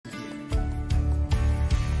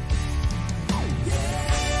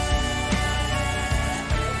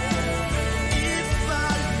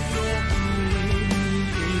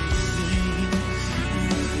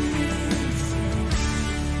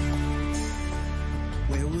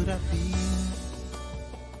Where would I be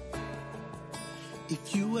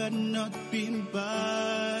if you had not been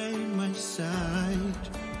by my side?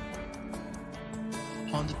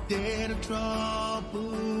 On the day the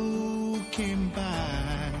trouble came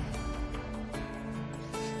by,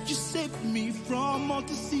 you saved me from all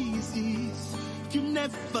diseases. You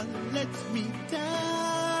never let me down.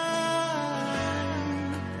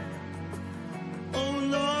 Oh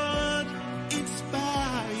Lord, it's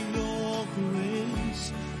by your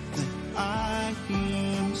grace that I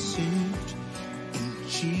am saved. In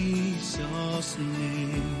Jesus'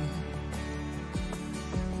 name.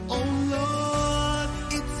 Oh Lord,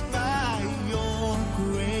 it's by your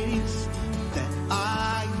grace that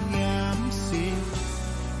I am saved.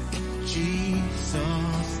 In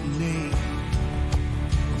Jesus' name.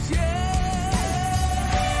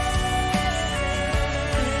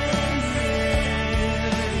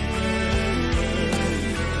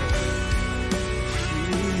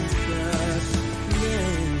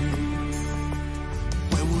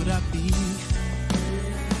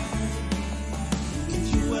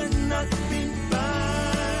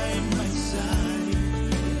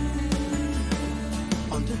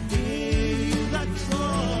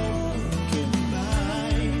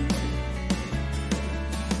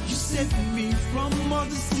 From all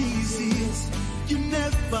diseases, you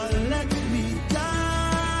never let me die.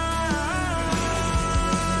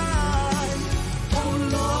 Oh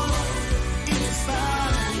Lord, it's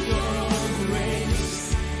by your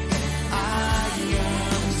grace I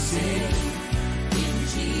am saved. In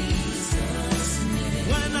Jesus' name.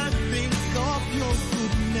 When I think of your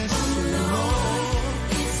goodness, oh Lord,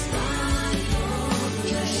 it's by your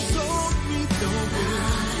grace. You showed me the way.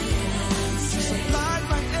 You supplied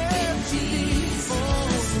my every.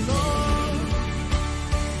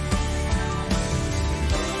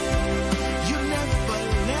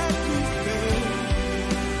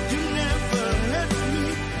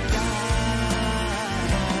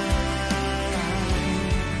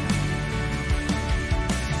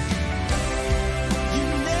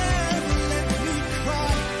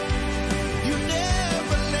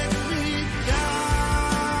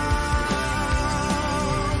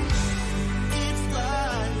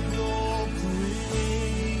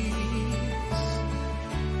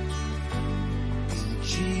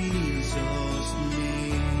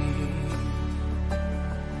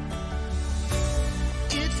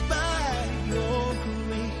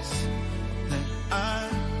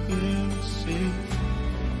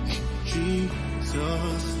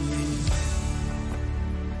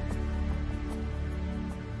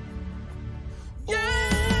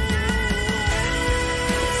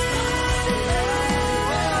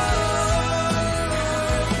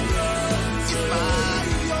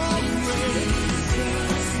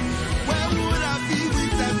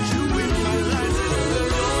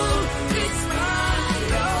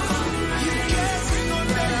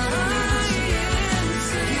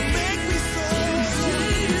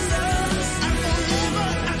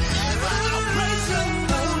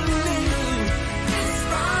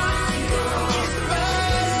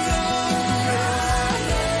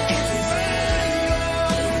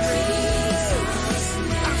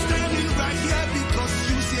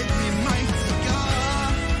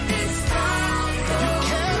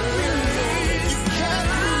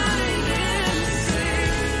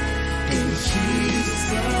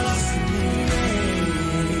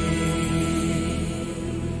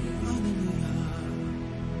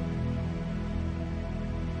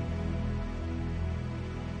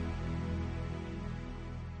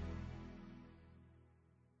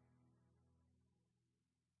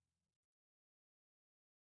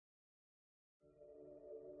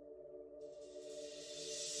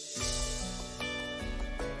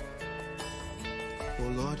 Oh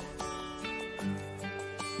Lord,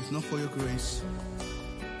 if not for your grace,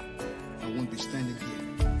 I won't be standing here.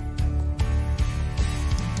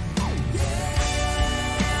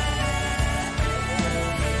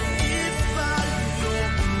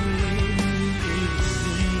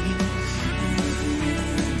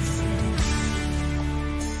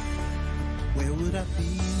 Where would I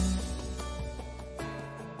be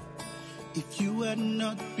if you had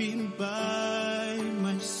not been by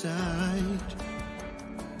my side?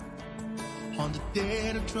 On the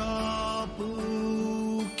day the trouble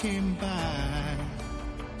came by,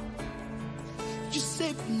 you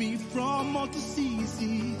saved me from all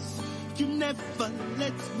diseases. You never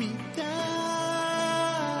let me down.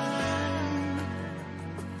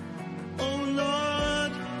 Oh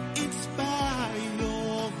Lord, it's by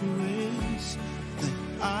your grace that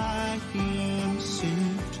I am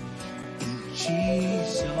saved. In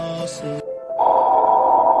Jesus' name.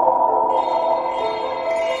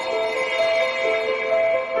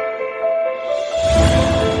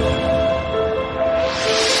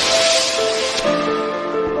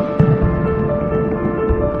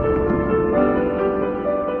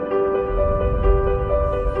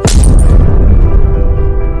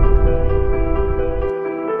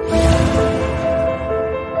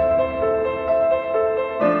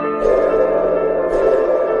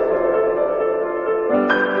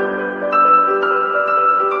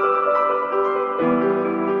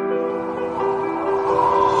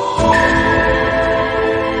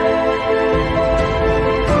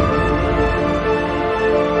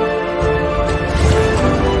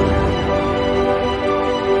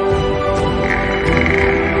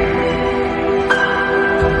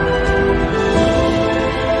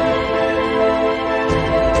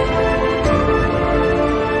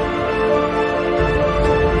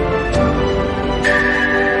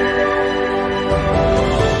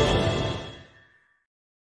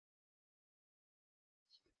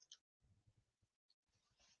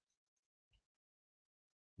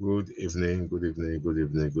 Good evening, good evening, good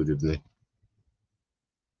evening, good evening.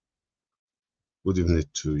 Good evening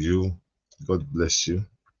to you. God bless you.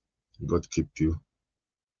 God keep you.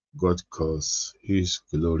 God cause his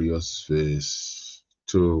glorious face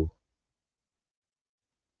to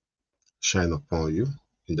shine upon you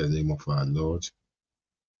in the name of our Lord,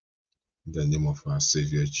 in the name of our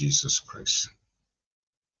Savior Jesus Christ.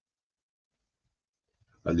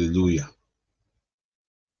 Hallelujah.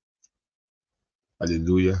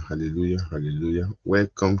 Hallelujah. Hallelujah. Hallelujah.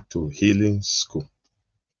 Welcome to Healing School.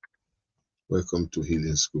 Welcome to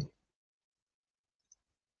Healing School.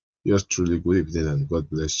 Yours truly, good evening and God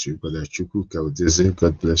bless you. Brother Chukwu Kaudeze,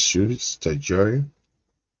 God bless you. Sister Joy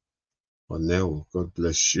Onel, God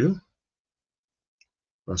bless you.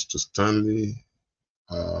 Pastor Stanley,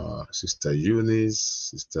 Sister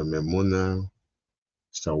Eunice, Sister Memona,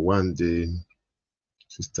 Sister Wande,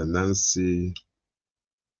 Sister Nancy,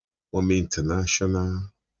 Mommy International,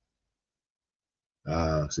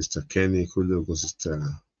 Sister Kenny Kulugo, Sister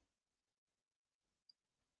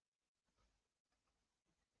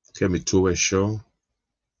Kemi Toweshaw.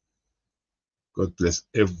 God bless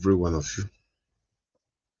every one of you.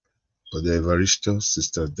 Brother Evaristo,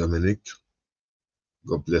 Sister Dominic,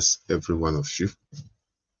 God bless every one of you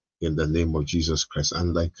in the name of Jesus Christ.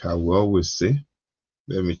 And like I will always say,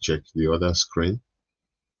 let me check the other screen.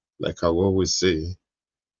 Like I will always say,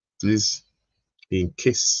 please, in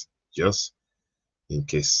case, just in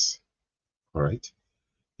case, all right?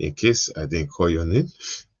 In case I didn't call your name,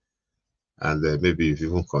 and maybe you've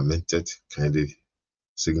even commented, kindly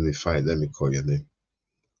signify, let me call your name.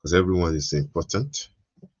 Because everyone is important.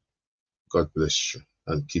 God bless you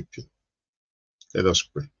and keep you. Let us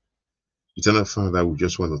pray. Eternal Father, we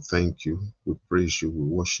just want to thank you. We praise you, we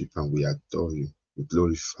worship and we adore you. We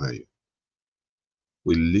glorify you.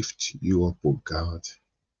 We lift you up, O God.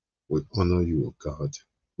 We honor you, O God.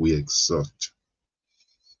 We exalt.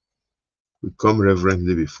 We come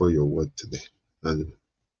reverently before your word today and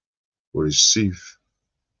we receive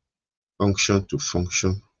unction to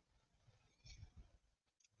function.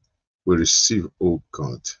 We receive, O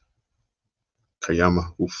God,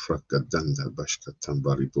 Kayama ufrakadanda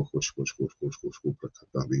bashkatambari bokoshkoshkoshkoshkoshko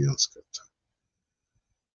brakabarianskata.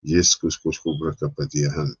 Yeskoshkoshko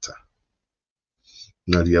brakabadiahanta.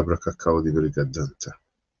 Naria brakakao de brigadanta.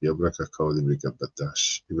 Yabrakakao de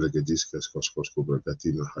brigabadash. Ibragadiska skoshkoshko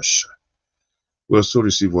bragatina hasha. We also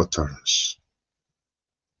receive utterance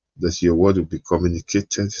that your word will be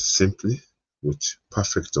communicated simply with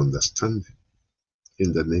perfect understanding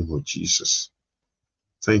in the name of Jesus.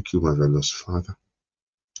 Thank you, marvelous Father,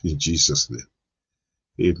 in Jesus' name.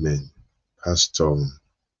 Amen. Pastor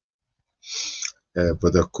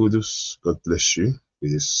Brother Kudus, God bless you.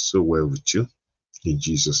 It is so well with you. In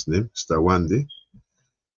Jesus' name. Sister Wande,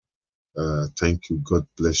 thank you. God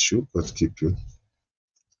bless you. God keep you.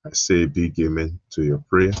 I say a big amen to your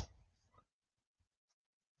prayer.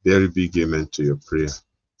 Very big amen to your prayer.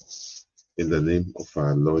 In the name of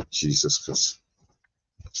our Lord Jesus Christ.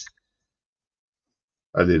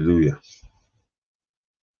 Hallelujah.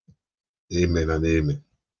 Amen and amen.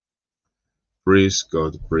 Praise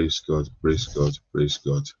God, praise God, praise God, praise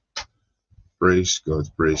God. Praise God,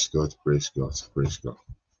 praise God, praise God, praise God.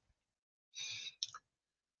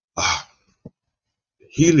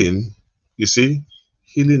 Healing, you see,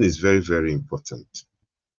 healing is very, very important.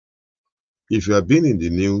 If you have been in the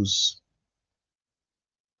news,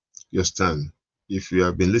 you understand, if you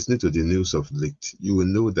have been listening to the news of late, you will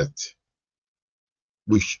know that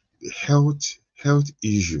which health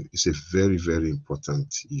issue is a very, very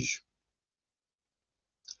important issue.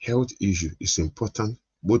 Health issue is important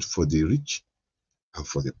both for the rich and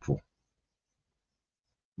for the poor.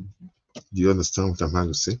 Do you understand what I'm trying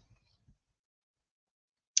to say?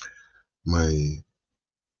 My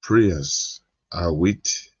prayers are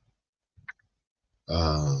with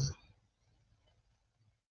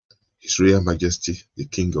His Royal Majesty, the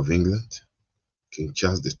King of England, King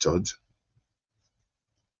Charles III,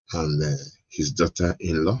 and his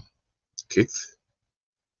daughter-in-law, Kate,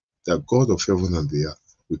 that God of heaven and the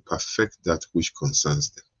earth will perfect that which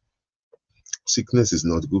concerns them. Sickness is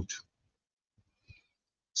not good.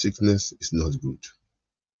 Sickness is not good.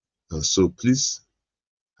 And so please,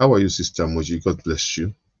 how are you, Sister Moji? God bless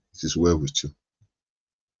you. It is well with you.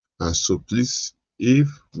 And so please, if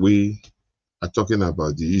we are talking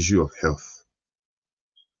about the issue of health,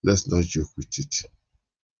 let's not joke with it.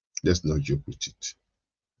 Let's not joke with it.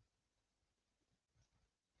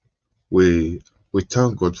 We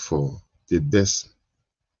thank God for the best.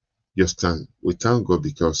 We thank God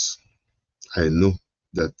because I know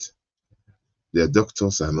that their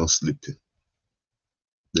doctors are not sleeping.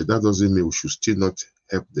 But that doesn't mean we should still not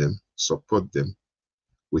help them, support them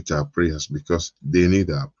with our prayers because they need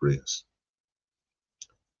our prayers.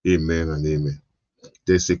 Amen and amen.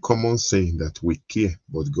 There's a common saying that we care,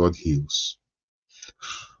 but God heals.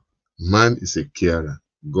 Man is a carer,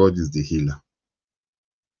 God is the healer.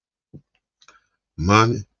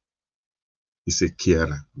 Man is a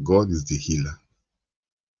carer, God is the healer.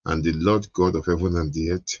 And the Lord God of heaven and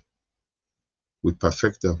the earth will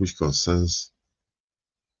perfect that which concerns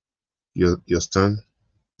your son,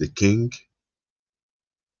 the king,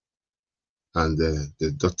 and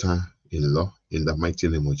the daughter-in-law in the mighty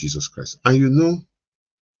name of Jesus Christ. And you know,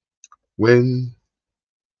 when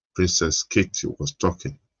Princess Kate was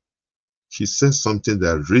talking, she said something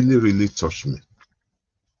that really, really touched me.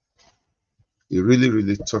 It really,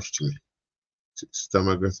 really touched me. Sister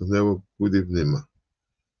Margaret, good evening, ma.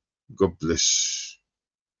 God bless.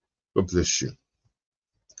 God bless you.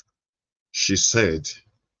 She said,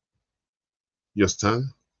 your stand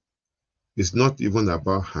is not even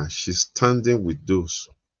about her. She's standing with those.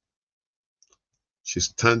 She's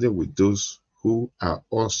standing with those who are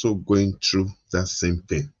also going through that same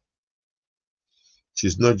pain.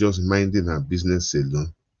 She's not just minding her business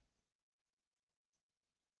alone.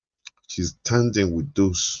 She's standing with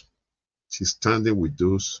those. She's standing with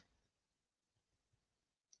those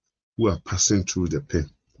who are passing through the pain,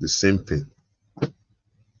 the same pain.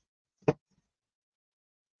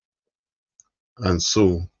 And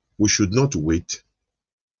so we should not wait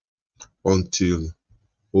until,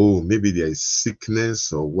 oh, maybe there is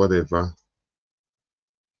sickness or whatever,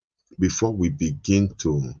 before we begin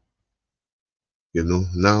to,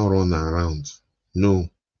 now run around. No.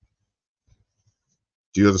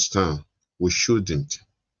 Do you understand? We shouldn't.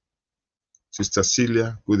 Sister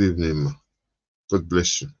Celia, good evening, ma. God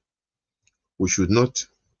bless you. We should not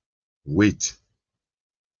wait.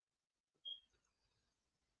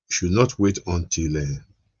 We should not wait until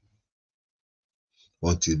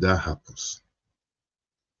that happens.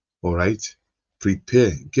 All right?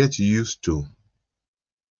 Prepare. Get used to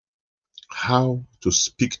how to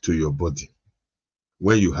speak to your body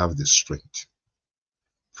when you have the strength.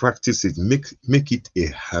 Practice it. Make it a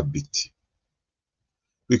habit.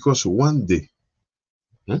 Because one day,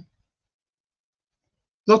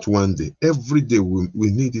 not one day, every day we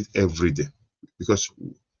need it every day. Because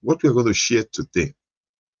what we're going to share today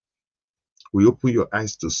will open your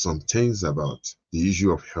eyes to some things about the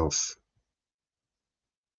issue of health.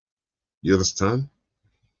 You understand?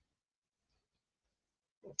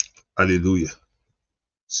 Hallelujah.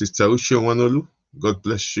 Sister Uche Wanolu, God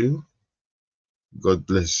bless you. God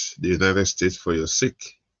bless the United States for your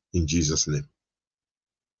sake in Jesus' name.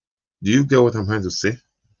 Do you get what I'm trying to say?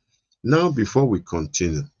 Now, before we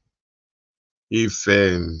continue, if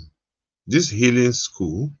this healing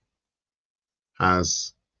school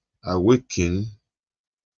has awakened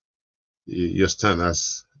your stand,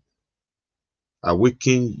 has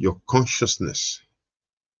awakened your consciousness,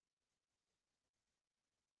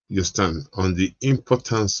 you stand on the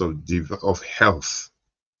importance of health,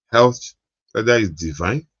 whether it's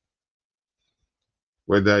divine,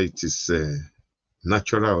 whether it is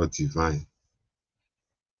natural or divine.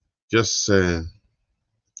 Just let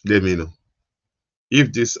me know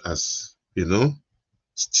if this has,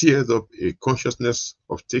 stirred up a consciousness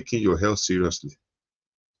of taking your health seriously.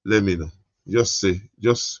 Let me know. Just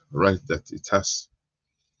write that it has.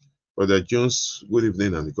 Brother Jones, good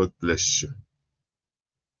evening and God bless you.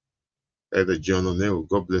 Elder John O'Neill,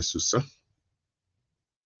 God bless you, sir.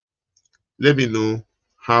 Let me know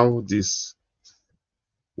how this,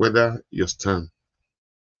 whether you stand.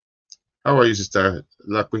 How are you, Sister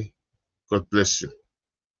Lakwe? God bless you.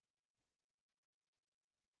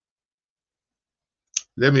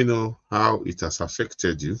 Let me know how it has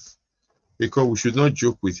affected you, because we should not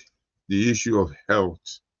joke with the issue of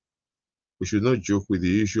health. We should not joke with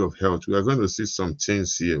the issue of health. We are going to see some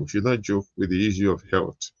things here. We should not joke with the issue of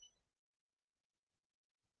health.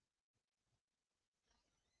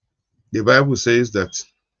 The Bible says that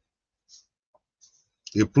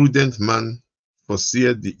a prudent man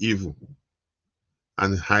foreseeth the evil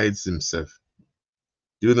and hides himself.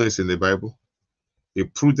 Do you know it's in the Bible? A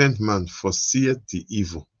prudent man foreseeth the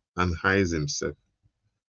evil and hides himself.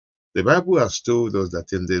 The Bible has told us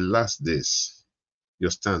that in the last days,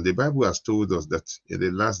 the Bible has told us that in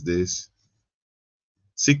the last days,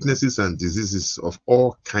 sicknesses and diseases of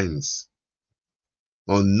all kinds,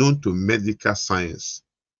 unknown to medical science,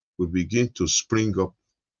 will begin to spring up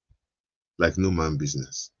like no man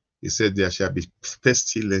business. He said there shall be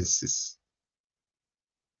pestilences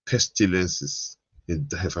in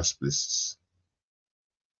diverse places.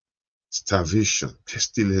 Starvation,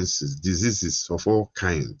 pestilences, diseases of all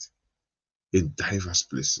kinds. in diverse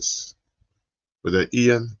places. Brother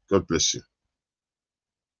Ian, God bless you.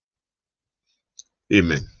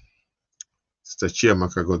 Amen. Sister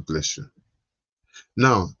Chiamaka, God bless you.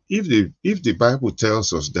 Now, if the Bible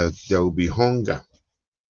tells us that there will be hunger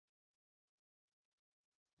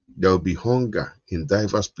in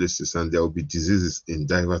diverse places and there will be diseases in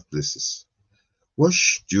diverse places, what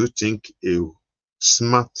do you think a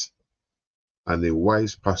smart and a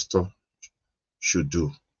wise pastor should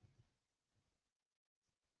do?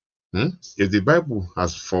 If the Bible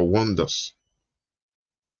has forewarned us,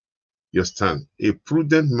 you stand. A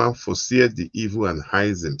prudent man foreseeth the evil and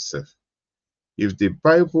hides himself. If the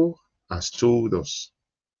Bible has told us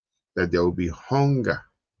that there will be hunger,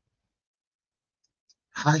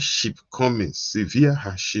 hardship coming, severe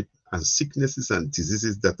hardship, and sicknesses and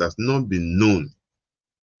diseases that has not been known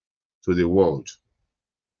to the world,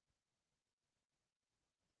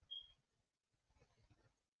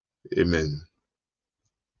 amen.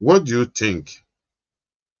 What do you think?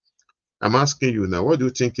 I'm asking you now, what do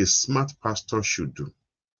you think a smart pastor should do?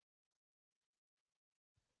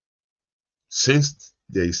 Since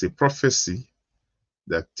there is a prophecy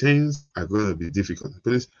that things are going to be difficult.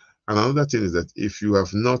 Please, and another thing is that if you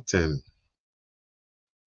have not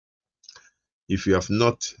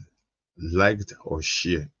liked or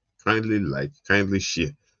share, kindly like, kindly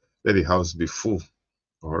share. Let the house be full.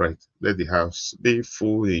 All right. Let the house be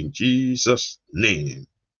full in Jesus' name.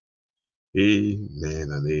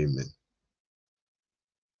 Amen and amen.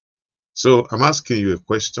 So I'm asking you a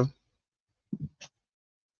question.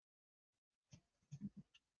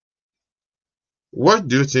 What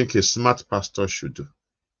do you think a smart pastor should do?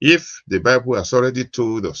 If the Bible has already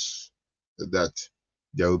told us that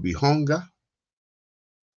there will be hunger,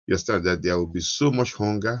 you understand that there will be so much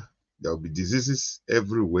hunger, there will be diseases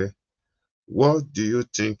everywhere. What do you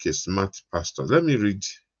think a smart pastor? Let me read.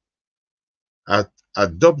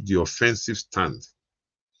 Adopt the offensive stand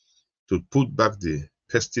to put back the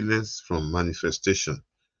pestilence from manifestation.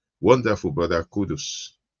 Wonderful, brother.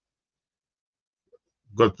 Kudos.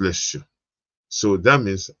 God bless you. So that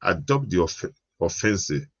means adopt the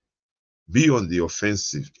offensive. Be on the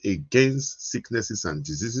offensive against sicknesses and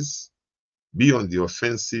diseases. Be on the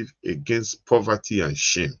offensive against poverty and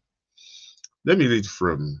shame. Let me read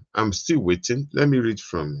from, I'm still waiting. Let me read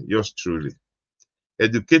from yours truly.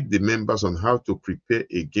 Educate the members on how to prepare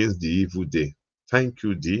against the evil day. Thank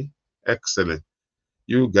you, D. Excellent.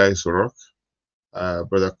 You guys rock.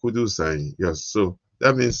 Brother Kudus and yours. So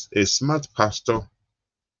that means a smart pastor.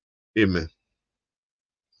 Amen.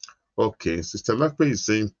 Okay, Sister Lakpe is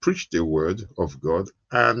saying, preach the word of God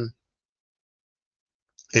and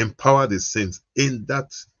empower the saints in that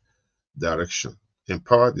direction.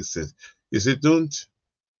 Empower the saints. You see, don't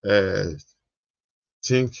uh,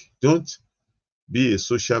 don't be a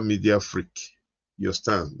social media freak. You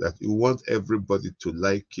understand that you want everybody to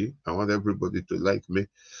like you. I want everybody to like me.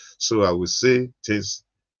 So I will say things,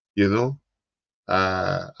 you know,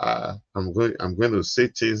 I'm going to say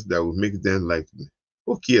things that will make them like me.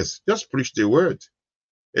 Okay, yes, just preach the word.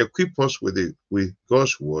 Equip us with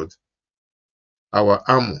God's word, our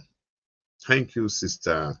armor. Thank you,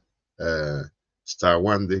 Sister Star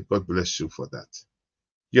One Day. God bless you for that.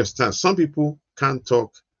 You understand? Some people can't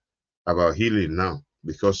talk about healing now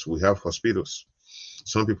because we have hospitals.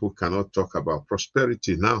 Some people cannot talk about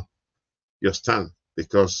prosperity now. You understand?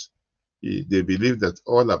 Because they believe that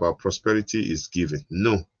all about prosperity is giving.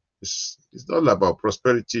 No, it's all about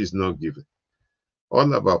prosperity is not giving.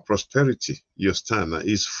 All about prosperity, you understand,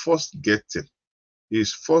 is first getting.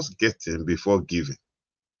 Is first getting before giving.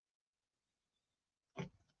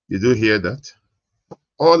 You do hear that?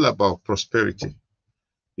 All about prosperity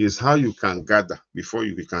is how you can gather before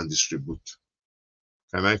you can distribute.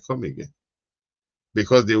 Can I come again?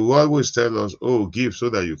 Because they will always tell us, oh, give so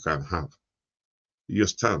that you can have. You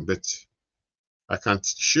understand? But I can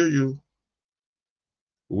show you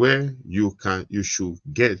where you should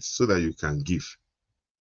get so that you can give.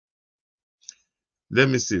 Let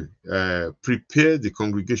me see. Prepare the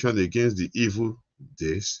congregation against the evil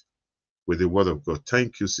days with the word of God.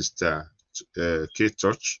 Thank you, Sister K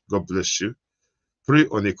Touch. God bless you. Pray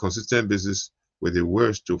on a consistent basis with the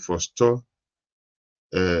words to forestall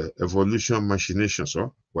evolution machinations,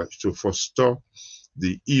 or to forestall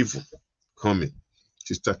the evil coming.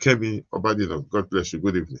 Sister Kemi Obadino, God bless you.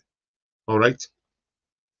 Good evening. All right.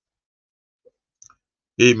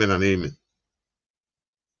 Amen and amen.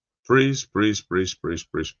 Praise, praise, praise, praise,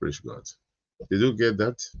 praise, praise God. Did you get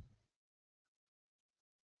that?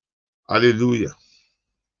 Hallelujah.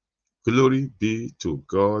 Glory be to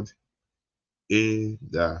God in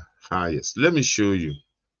the highest. Let me show you.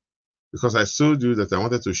 Because I told you that I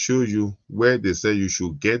wanted to show you where they say you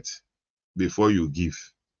should get before you give.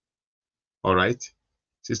 All right.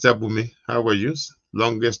 Sister Bumi, how are you?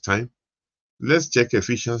 Longest time. Let's check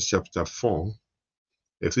Ephesians chapter 4.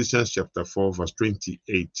 Ephesians chapter 4, verse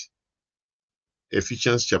 28.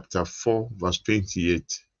 Ephesians chapter 4, verse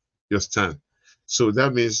 28. You understand? So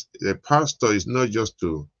that means the pastor is not just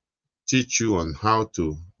to teach you on how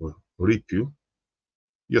to reap you.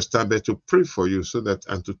 You understand? But to pray for you so that,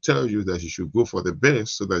 and to tell you that you should go for the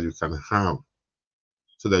best so that you can have,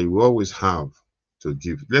 so that you always have to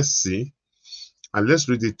give. Let's see, and let's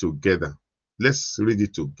read it together. Let's read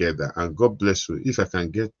it together, and God bless you. If I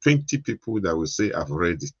can get 20 people that will say, I've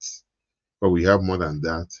read it. But we have more than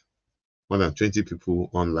that, more than 20 people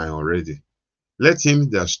online already. Let him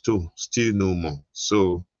that stole steal no more.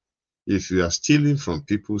 So if you are stealing from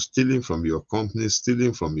people, stealing from your company,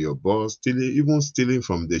 stealing from your boss, even stealing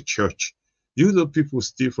from the church, do you know people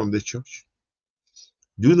steal from the church?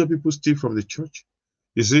 Do you know people steal from the church?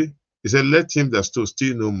 You see, he said, let him that stole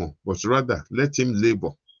steal no more, but rather let him labor,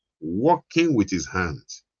 working with his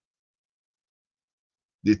hands,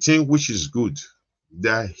 the thing which is good,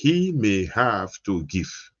 that he may have to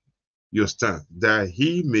give. You understand? That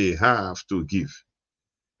he may have to give.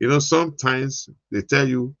 You know, sometimes they tell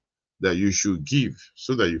you that you should give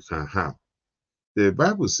so that you can have. The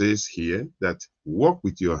Bible says here that work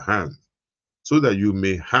with your hand so that you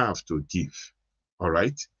may have to give. All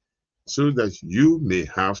right? So that you may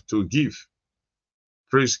have to give.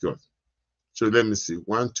 Praise God. So let me see.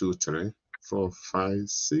 1, 2, 3, 4, 5,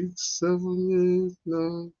 6, 7, 8,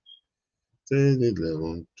 9, 10,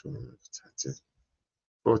 11, 12, 13,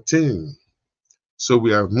 14. So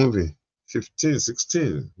we are moving. 15,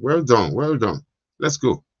 16. Well done. Well done. Let's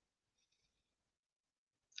go.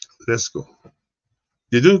 Let's go.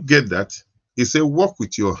 Did you get that? He said, work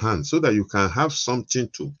with your hands so that you can have something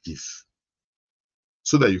to give.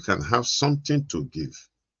 So that you can have something to give.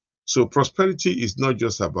 So prosperity is not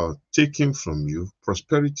just about taking from you.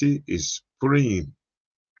 Prosperity is praying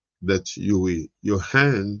that your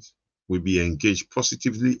hand will be engaged,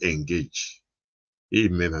 positively engaged.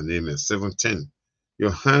 Amen and amen. 17.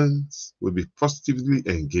 Your hands will be positively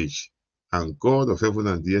engaged, and God of heaven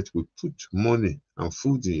and the earth will put money and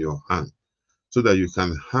food in your hand so that you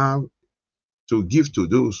can have to give to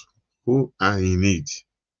those who are in need.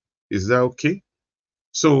 Is that okay?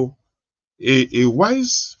 So a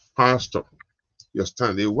wise pastor, you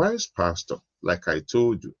understand, a wise pastor, like I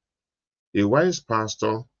told you, a wise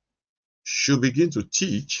pastor should begin to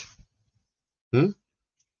teach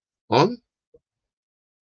on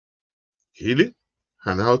healing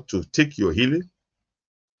and how to take your healing.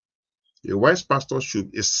 A wise pastor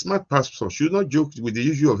a smart pastor should not joke with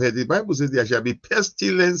the issue of health. The Bible says there shall be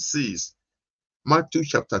pestilences. Matthew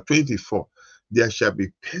chapter 24. There shall be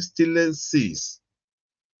pestilences,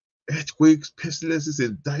 earthquakes, pestilences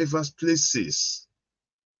in diverse places.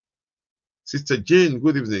 Sister Jane,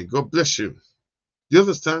 good evening. God bless you. Do you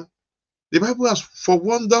understand? The Bible has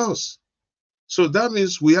forewarned us. So that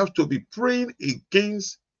means we have to be praying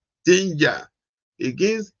against danger,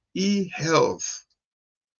 against ill-health.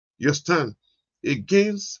 You understand?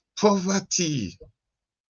 Against poverty.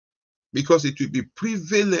 Because it will be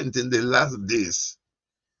prevalent in the last days.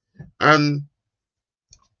 And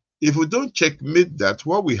if we don't checkmate that,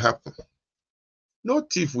 what will happen? No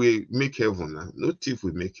thief will make heaven. No thief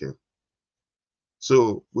will make heaven.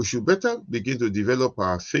 So we should better begin to develop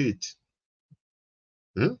our faith.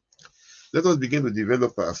 Let us begin to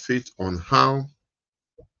develop our faith on how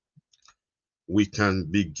we can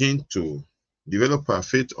begin to develop our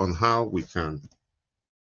faith on how we can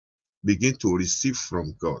begin to receive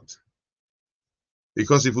from God.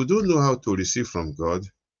 Because if we don't know how to receive from God,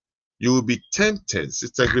 you will be tempted.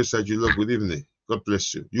 Sister Grace Ajula, good evening. God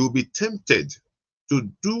bless you. You will be tempted to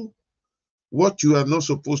do what you are not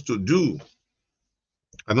supposed to do.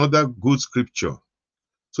 Another good scripture.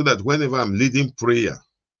 So that whenever I'm leading prayer,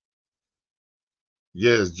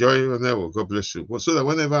 yes, Joy, God bless you. So that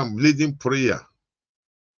whenever I'm leading prayer,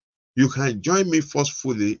 you can join me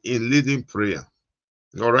forcefully in leading prayer.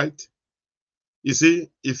 All right? You see,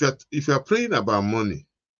 if you're praying about money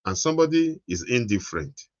and somebody is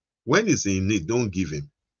indifferent, when he's in need, don't give him.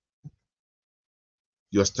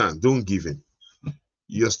 You understand? Don't give him.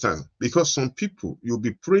 You understand? Because some people, you'll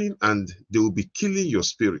be praying and they will be killing your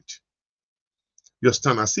spirit. You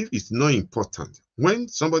understand? As if it's not important. When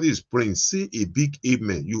somebody is praying, say a big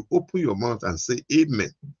amen. You open your mouth and say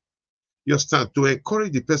amen. You understand? To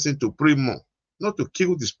encourage the person to pray more, not to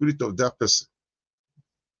kill the spirit of that person.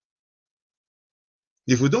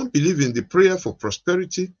 If we don't believe in the prayer for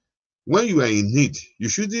prosperity, when you are in need, you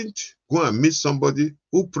shouldn't go and meet somebody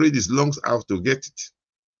who prayed his lungs out to get it.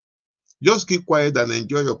 Just keep quiet and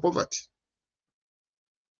enjoy your poverty.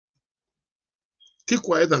 Keep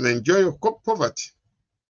quiet and enjoy your poverty.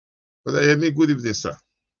 Brother Yemi, good evening, sir.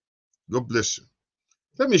 God bless you.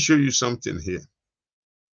 Let me show you something here.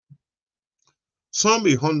 Psalm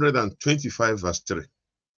 125 verse 3.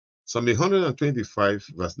 Psalm 125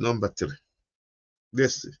 verse number 3.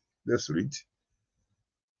 Let's see. Let's read.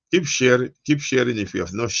 Keep sharing if you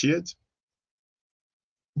have not shared.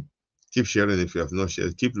 Keep sharing if you have not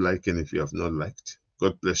shared. Keep liking if you have not liked.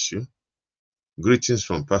 God bless you. Greetings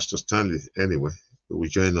from Pastor Stanley. Anyway, he will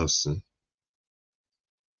join us soon.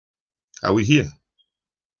 Are we here?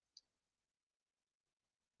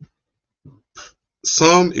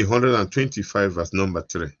 Psalm 125 verse number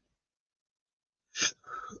 3.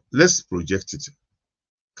 Let's project it.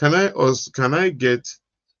 Can I get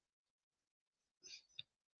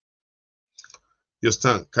your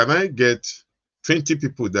stand? Can I get 20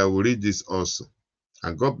 people that will read this also?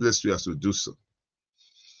 And God bless you as you do so.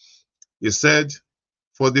 He said,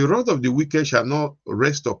 for the rod of the wicked shall not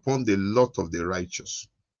rest upon the lot of the righteous.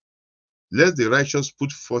 Lest the righteous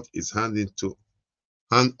put forth his hand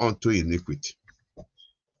unto iniquity.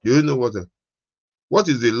 Do you know what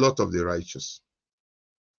is the lot of the righteous?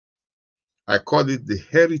 I call it the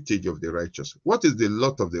heritage of the righteous. What is the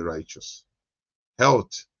lot of the righteous?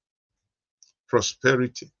 Health,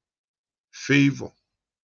 prosperity, favor,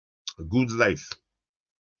 a good life.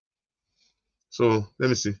 So let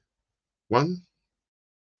me see. 1,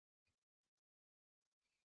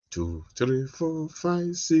 2, 3, 4,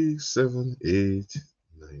 5, 6, 7, 8,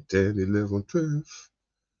 9, 10, 11, 12.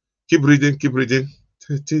 Keep reading, keep reading.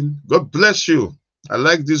 13. God bless you. I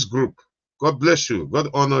like this group. God bless you. God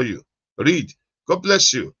honor you. Read. God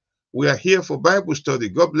bless you. We are here for Bible study.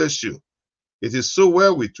 God bless you. It is so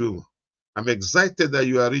well with you. I'm excited that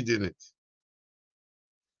you are reading it.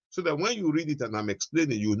 So that when you read it and I'm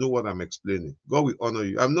explaining, you know what I'm explaining. God will honor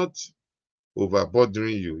you. I'm not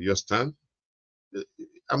overburdening you. You understand?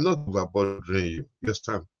 I'm not overburdening you. You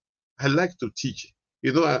understand? I like to teach.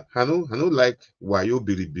 You know, I don't like wayo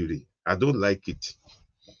biribiri. I don't like it.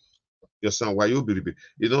 You understand? Wayo biribiri.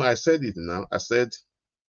 You know, I said it now. I said,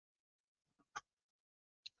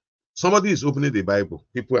 somebody is opening the Bible.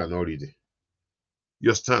 People are not reading. You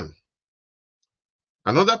understand?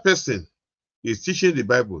 Another person is teaching the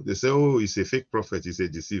Bible. They say, oh, he's a fake prophet. He's a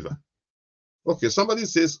deceiver. Okay, somebody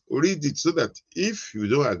says, read it so that if you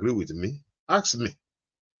don't agree with me, ask me.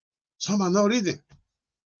 Some are not reading.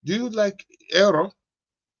 Do you like error?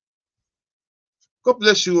 God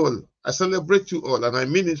bless you all. I celebrate you all, and I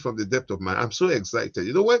mean it from the depth of my heart. I'm so excited.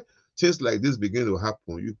 You know, when things like this begin to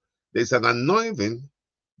happen, there's an anointing,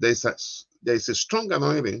 there's a strong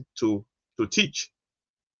anointing to teach.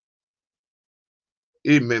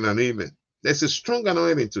 Amen and amen. There's a strong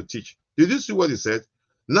anointing to teach. Did you see what he said?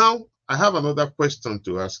 Now, I have another question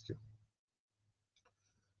to ask you.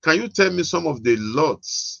 Can you tell me some of the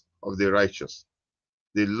lots of the righteous?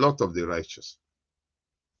 The lot of the righteous.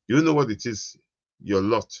 You know what it is? Your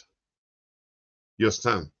lot. Your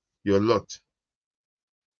stand. Your lot.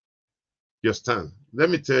 Your stand. Let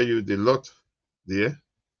me tell you the lot there.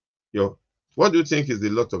 What do you think is the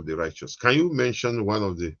lot of the righteous? Can you mention one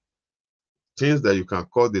of the things that you can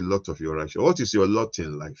call the lot of your righteous? What is your lot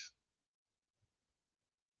in life?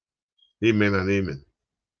 Amen and amen.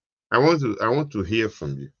 I want to hear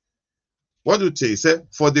from you. What do you say? He said,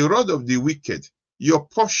 for the rod of the wicked, your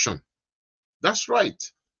portion. That's right.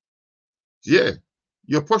 Yeah.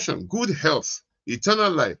 Your portion, good health,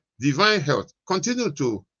 eternal life, divine health. Continue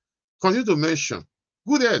to mention.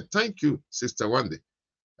 Good health. Thank you, Sister Wande.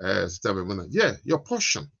 Sister Memona. Yeah, your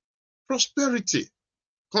portion. Prosperity.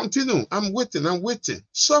 Continue. I'm waiting.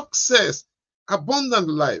 Success. Abundant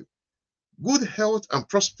life. Good health and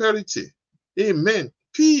prosperity. Amen.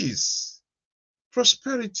 Peace.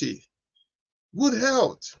 Prosperity. Good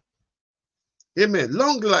health. Amen.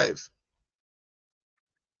 Long life.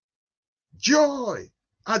 Joy.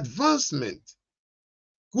 Advancement.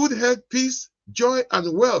 Good health, peace, joy,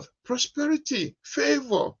 and wealth. Prosperity.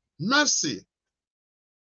 Favor. Mercy.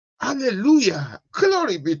 Hallelujah.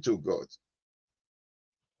 Glory be to God.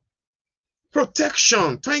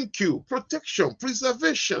 Protection. Thank you. Protection.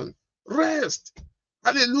 Preservation. Rest.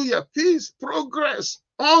 Hallelujah. Peace. Progress.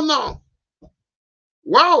 Honor.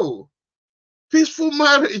 Wow. Peaceful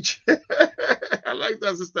marriage. I like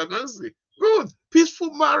that, Sister Nancy. Good.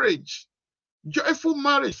 Peaceful marriage. Joyful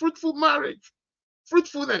marriage. Fruitful marriage.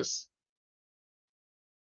 Fruitfulness.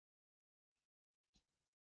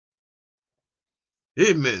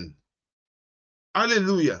 Amen.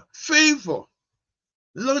 Hallelujah. Favor.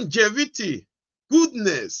 Longevity.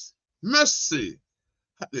 Goodness. mercy.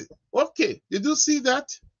 Okay, did you see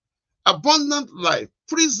that? Abundant life,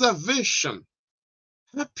 preservation,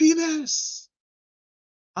 happiness.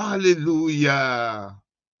 Hallelujah.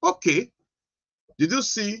 Okay, did you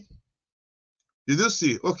see? Did you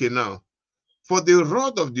see? Okay, now, for the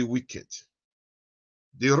rod of the wicked,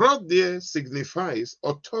 the rod there signifies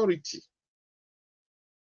authority.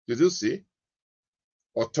 Did you see?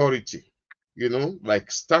 Authority. You know,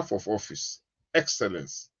 like staff of office,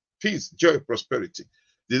 excellence, peace, joy, prosperity.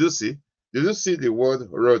 Did you see? Did you see the word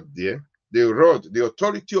rod there? The rod, the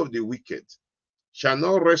authority of the wicked, shall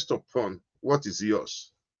not rest upon what is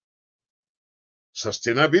yours.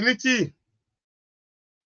 Sustainability.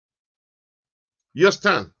 You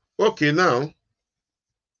understand? Okay, now,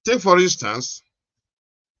 take for instance,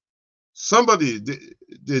 somebody,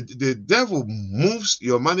 the devil moves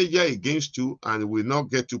your manager against you and will not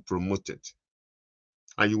get you promoted.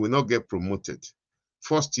 And you will not get promoted.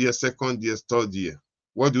 First year, second year, third year.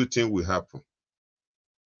 What do you think will happen?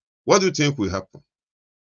 What do you think will happen?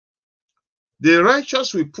 The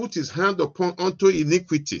righteous will put his hand upon unto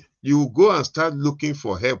iniquity. You will go and start looking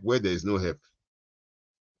for help where there is no help.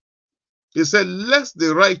 He said, lest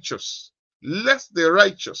the righteous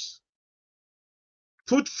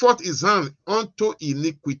put forth his hand unto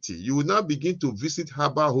iniquity. You will now begin to visit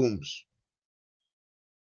harbor homes.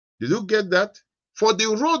 Did you get that? For the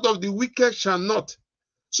road of the wicked shall not.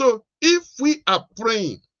 So if we are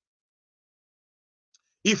praying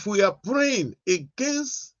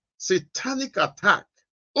against satanic attack,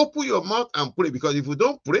 open your mouth and pray. Because if you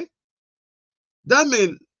don't pray, that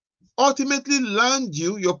may ultimately land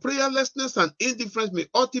you, your prayerlessness and indifference may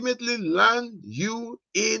ultimately land you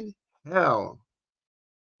in hell.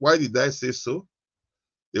 Why did I say so?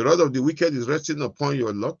 The rod of the wicked is resting upon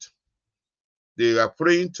your lot. They are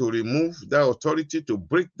praying to remove that authority, to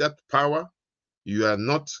break that power. You are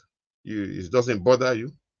not, it doesn't bother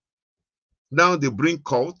you. Now they bring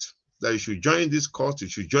cult, that you should join this cult, you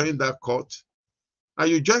should join that cult. And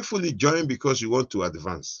you joyfully join because you want to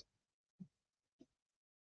advance.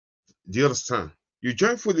 Do you understand? You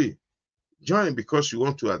joyfully join because you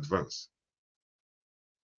want to advance.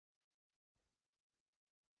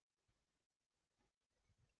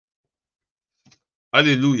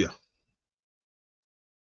 Hallelujah.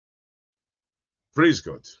 Praise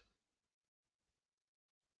God.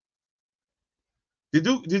 Did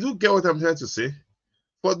you get what I'm trying to say?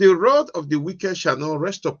 For the rod of the wicked shall not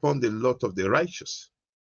rest upon the lot of the righteous,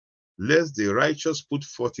 lest the righteous put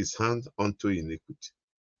forth his hand unto iniquity.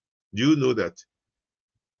 Do you know that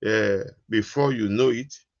before you know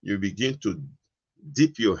it, you begin to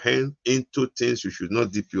dip your hand into things you should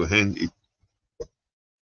not dip your hand in?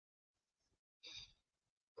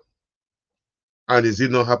 And is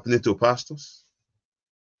it not happening to pastors?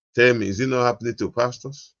 Tell me, is it not happening to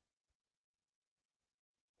pastors?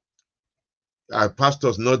 Are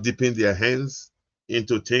pastors not dipping their hands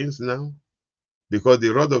into things now? Because the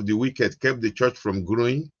rod of the wicked kept the church from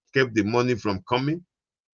growing, kept the money from coming.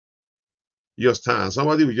 You understand?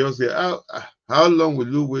 Somebody will just say, how long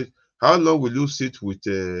will you wait? How long will you sit with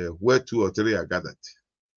where two or three are gathered?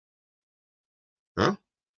 Huh?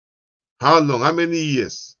 How long? How many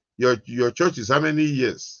years? Your church is how many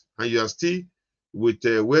years? And you are still with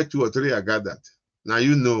where two or three are gathered. Now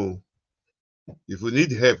you know, if you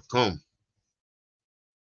need help, come.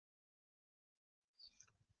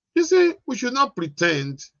 You see, we should not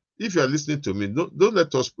pretend. If you are listening to me, don't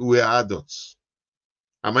let us, we are adults.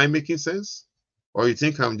 Am I making sense? Or you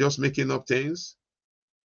think I'm just making up things?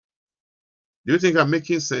 Do you think I'm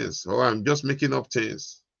making sense? Or I'm just making up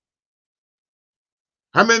things?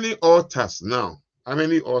 How many altars now? How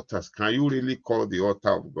many altars can you really call the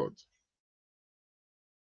altar of God?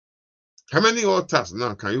 How many altars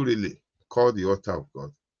now can you really call the altar of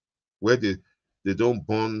God? Where they don't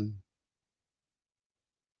burn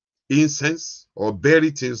incense or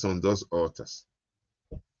bury things on those altars.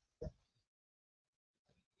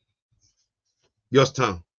 Just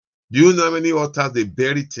time. Do you know how many altars they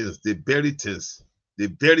bury things? They bury things. They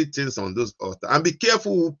bury things on those altars. And be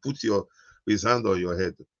careful who puts his hand on your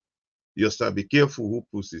head. Just be careful who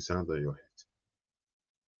puts his hand on your head.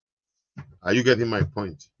 Are you getting my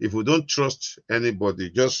point? If you don't trust anybody,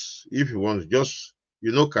 just if you want, just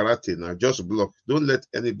karate now, just block. Don't let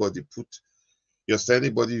anybody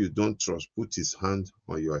anybody you don't trust put his hand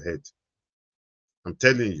on your head. I'm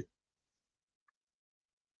telling you.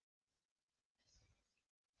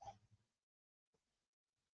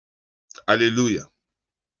 Hallelujah.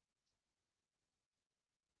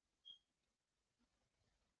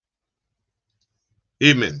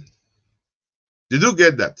 Amen. Did you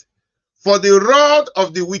get that? For the rod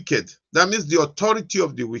of the wicked, that means the authority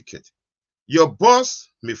of the wicked. Your boss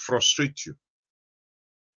may frustrate you,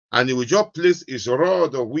 and he will just place his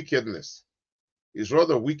rod of wickedness,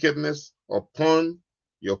 upon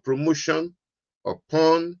your promotion,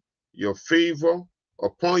 upon your favor,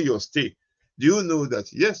 upon your stay. Do you know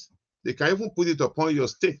that? Yes, they can even put it upon your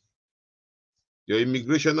stay, your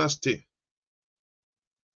immigrational stay.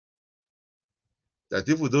 That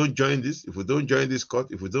if we don't join this, if we don't join this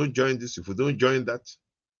court, if we don't join this, if we don't join that,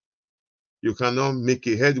 you cannot make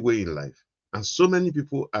a headway in life. And so many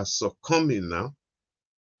people are succumbing now.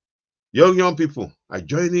 Young people are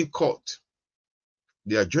joining court.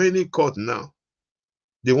 They are joining court now.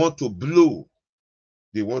 They want to blow.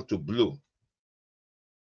 They want to blow.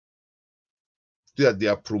 They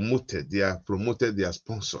are promoted. They are promoted. They are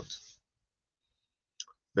sponsored.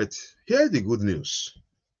 But here's the good news.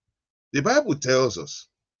 The Bible tells us,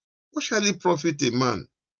 what shall it profit a man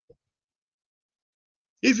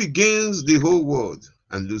if he gains the whole world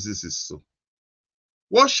and loses his soul?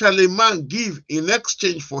 What shall a man give in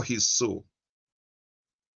exchange for his soul?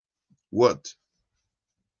 What?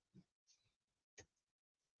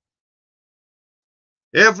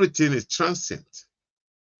 Everything is transient.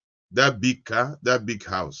 That big car, that big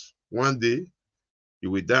house, one day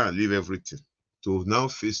you will die and leave everything to now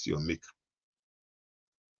face your maker.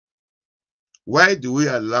 Why do we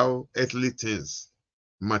allow earthly things,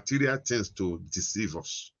 material things to deceive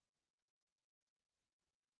us?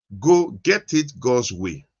 Go get it God's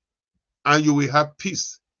way and you will have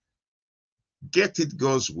peace. Get it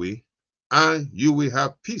God's way and you will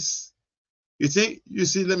have peace. You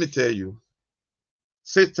see, let me tell you,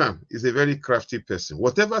 Satan is a very crafty person.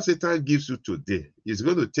 Whatever Satan gives you today, he's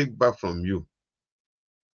going to take back from you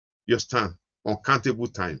your stand uncountable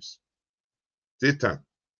times. Satan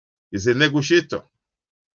is a negotiator.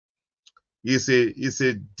 He's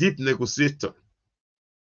a deep negotiator.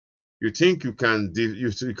 You think you can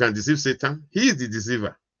deceive Satan? He is the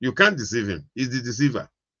deceiver. You can't deceive him. He's the deceiver.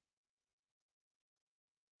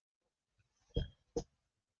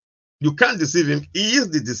 You can't deceive him. He is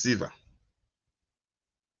the deceiver.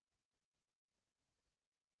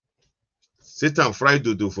 Satan fried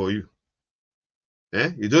dodo for you.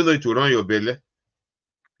 You don't know it will run your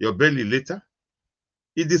belly later.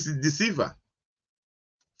 It is a deceiver.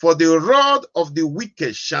 For the rod of the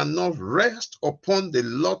wicked shall not rest upon the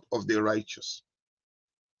lot of the righteous.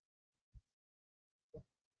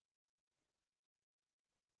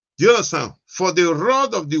 Do you understand? For the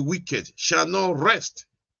rod of the wicked shall not rest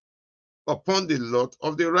upon the lot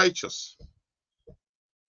of the righteous.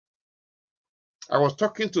 I was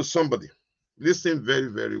talking to somebody. Listen very,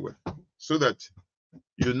 very well, so that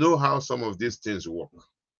you know how some of these things work.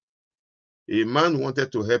 A man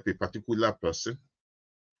wanted to help a particular person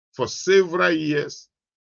for several years.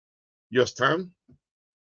 You understand?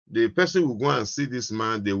 The person will go and see this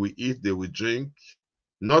man, they will eat, they will drink,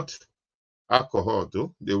 not alcohol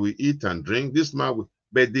though. They will eat and drink. This man will,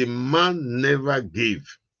 but the man never gave,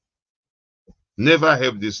 never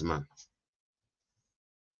helped this man.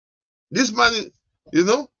 This man,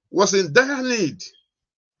 was in dire need.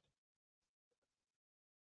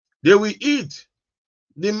 They will eat.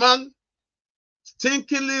 The man,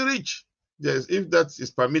 stinkingly rich, yes, if that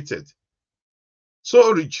is permitted.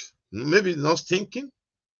 So rich, maybe not stinking,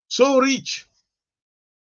 so rich.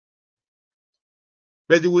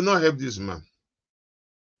 But they will not help this man.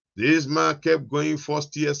 This man kept going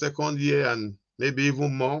first year, second year, and maybe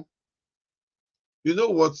even more. You know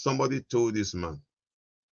what somebody told this man?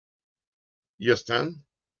 You understand?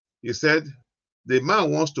 He said, the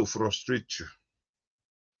man wants to frustrate you,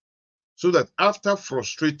 so that after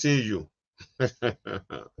frustrating you,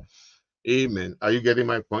 amen. Are you getting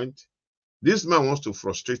my point? This man wants to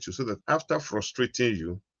frustrate you, so that after frustrating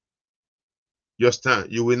you, you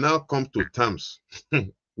understand, you will now come to terms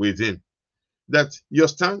with him. That you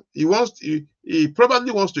understand, he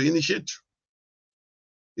probably wants to initiate you.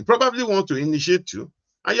 He probably wants to initiate you,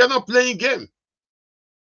 and you're not playing game.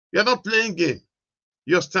 You're not playing game.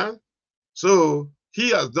 You understand? So he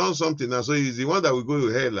has done something, and so he's the one that will go to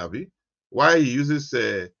hell, Abi. Why he uses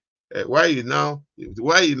why he now, do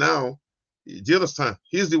you understand?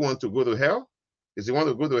 He's the one to go to hell. He's the one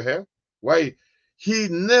to go to hell. Why? He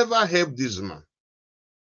never helped this man.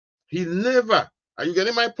 He never. Are you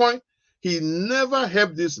getting my point? He never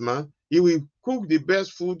helped this man. He will cook the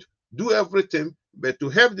best food, do everything, but to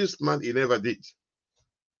help this man, he never did.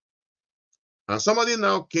 And somebody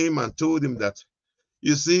now came and told him that,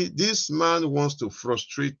 you see, this man wants to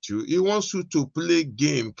frustrate you. He wants you to play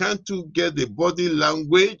game. Can't you get the body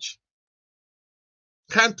language?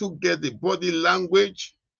 Can't you get the body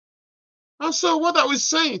language? And so what are we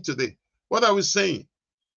saying today? What are we saying?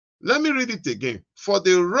 Let me read it again. For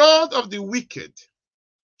the rod of the wicked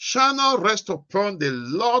shall not rest upon the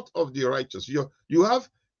lot of the righteous. You have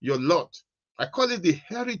your lot. I call it the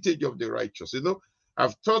heritage of the righteous. You know,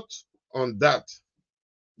 I've taught on that.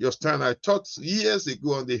 You understand? I taught years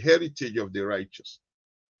ago on the heritage of the righteous.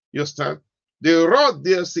 You understand? The rod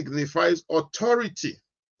there signifies authority.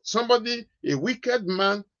 Somebody, a wicked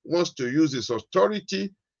man, wants to use his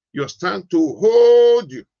authority, you understand, to hold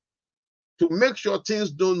you, to make sure things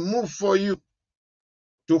don't move for you,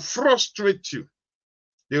 to frustrate you.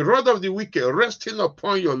 The rod of the wicked resting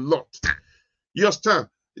upon your lot. You understand?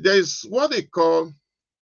 There is what they call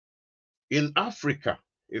in Africa,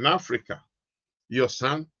 you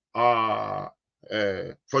understand, for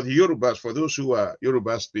the Yorubas, for those who are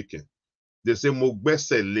Yoruba speaking, they say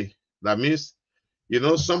mogbesele. That means, you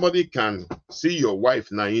know, somebody can see your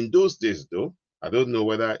wife. Now, in those days, though, I don't know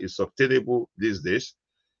whether it's obtainable these days.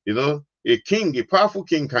 You know, a king, a powerful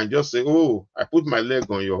king can just say, oh, I put my leg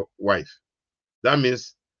on your wife. That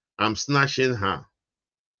means I'm snatching her.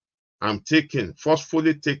 I'm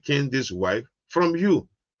forcefully taking this wife from you.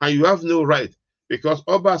 And you have no right. Because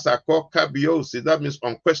Obas are called kabiosi. That means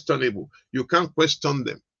unquestionable. You can't question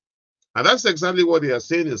them. And that's exactly what they are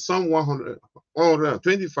saying in Psalm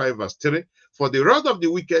 125, verse 3. For the rod of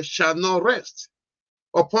the wicked shall not rest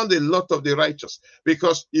upon the lot of the righteous.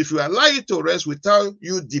 Because if you allow it to rest without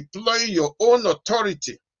you deploying your own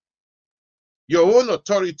authority, you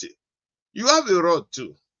have a rod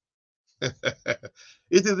too.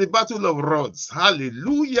 It is the battle of rods.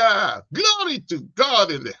 Hallelujah. Glory to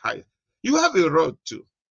God in the highest. You have a rod too.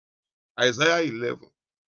 Isaiah 11.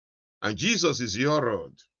 And Jesus is your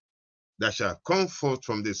rod that shall come forth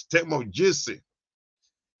from the stem of Jesse.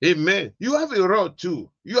 Amen. You have a rod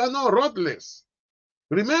too. You are not rodless.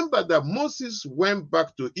 Remember that Moses went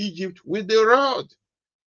back to Egypt with the rod,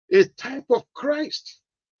 a type of Christ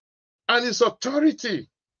and his authority.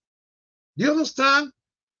 Do you understand?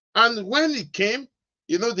 And when he came,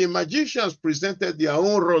 you know, the magicians presented their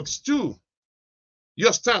own rods too. You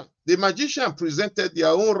understand? The magician presented their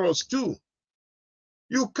own rods too.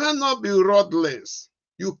 You cannot be rodless.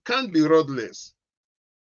 You can't be rodless.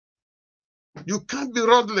 You can't be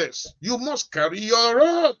rodless. You must carry your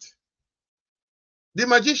rod. The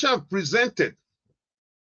magician presented,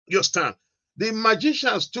 you understand? The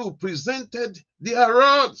magicians too presented their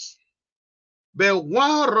rods. But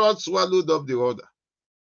one rod swallowed up the other.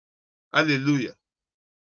 Hallelujah.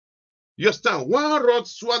 You understand? One rod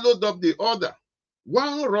swallowed up the other.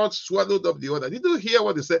 One rod swallowed up the other. Did you hear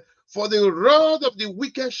what they said? For the rod of the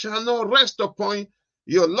wicked shall not rest upon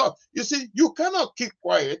your lot. You see, you cannot keep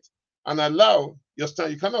quiet and allow, you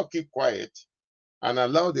understand? You cannot keep quiet and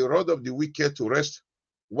allow the rod of the wicked to rest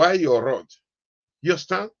while your rod. You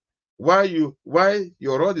understand? Why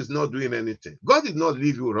your rod is not doing anything. God did not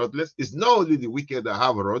leave you rodless. It's not only the wicked that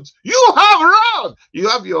have rods. You have rod. You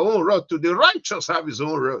have your own rod too. The righteous have his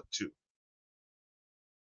own rod too.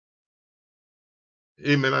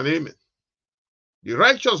 Amen and amen. The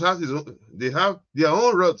righteous has his own, they have their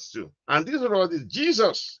own rods too. And this rod is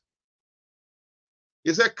Jesus.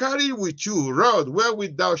 He said, carry with you rod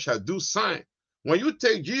wherewith thou shalt do sign. When you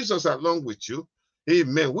take Jesus along with you,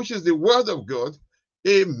 amen, which is the word of God,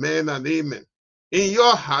 amen and amen. In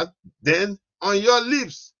your heart, then on your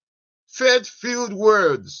lips, faith-filled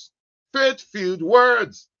words, faith-filled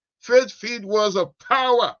words, faith-filled words of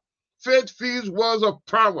power, faith-filled words of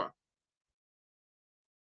power.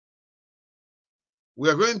 We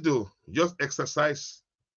are going to just exercise.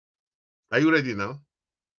 Are you ready now?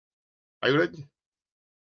 Are you ready?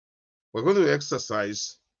 We're going to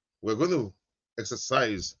exercise. We're going to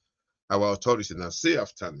exercise our authority now. Say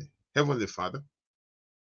after me. Heavenly Father,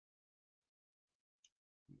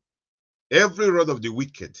 every rod of the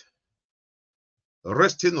wicked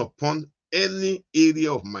resting upon any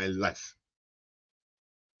area of my life,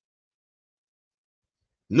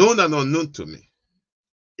 known and unknown to me,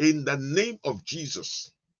 in the name of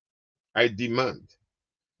Jesus, I demand,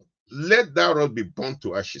 let that rod be burnt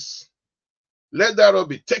to ashes. Let that rod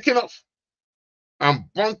be taken off and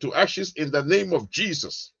burnt to ashes in the name of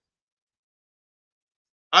Jesus.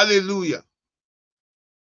 Hallelujah.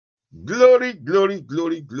 Glory, glory,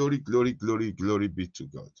 glory, glory, glory, glory, glory be to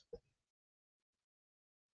God.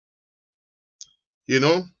 You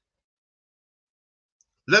know,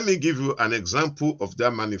 let me give you an example of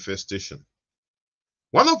that manifestation.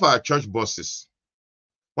 One of our church bosses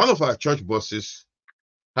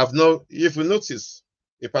have no, if you notice,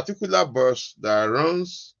 a particular bus that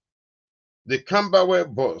runs the Camberwell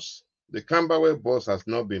bus. The Camberwell bus has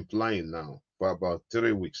not been flying now for about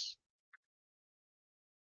 3 weeks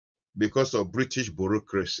because of British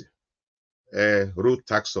bureaucracy. road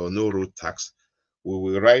tax or no road tax. We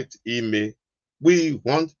will write email. We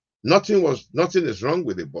want nothing is wrong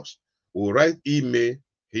with the bus. We'll write email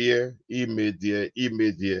here, email there,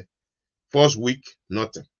 email there. First week,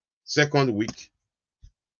 nothing. Second week,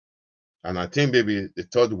 and I think maybe the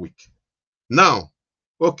third week. Now,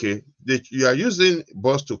 okay, you are using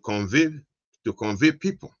bus to convey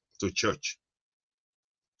people to church.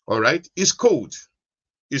 All right, it's cold.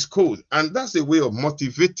 It's cold, and that's a way of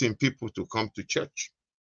motivating people to come to church.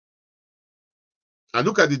 And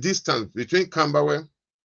look at the distance between Camberwell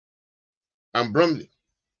and Bromley.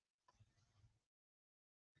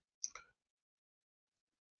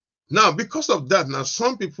 Now, because of that, now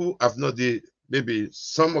some people have not, maybe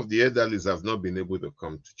some of the elderly have not been able to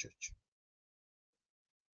come to church.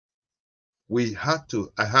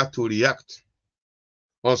 I had to react.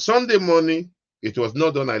 On Sunday morning, it was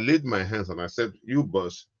not done. I laid my hands and I said, you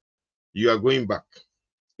boss, you are going back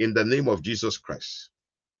in the name of Jesus Christ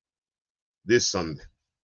this Sunday.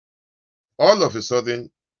 All of a sudden,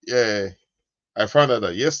 I found out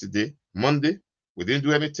that yesterday, Monday, we didn't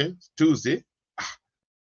do anything. Tuesday,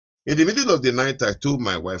 in the middle of the night, I told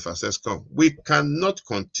my wife, I said, come, we cannot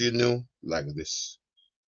continue like this.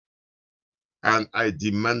 And I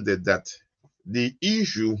demanded that the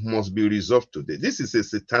issue must be resolved today. This is a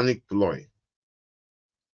satanic ploy.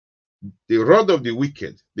 The rod of the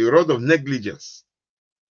wicked, the rod of negligence.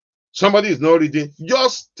 Somebody is not reading,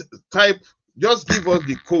 just give us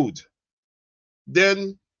the code.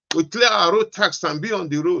 Then we clear our road tax and be on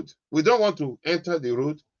the road. We don't want to enter the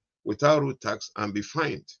road without road tax and be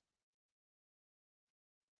fined.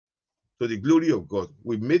 To the glory of God,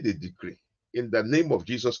 we made a decree. In the name of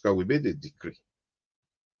Jesus Christ, we made a decree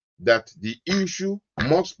that the issue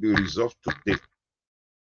must be resolved today.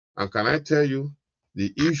 And can I tell you,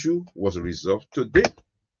 the issue was resolved today.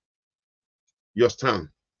 You understand?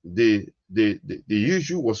 The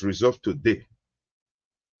issue was resolved today.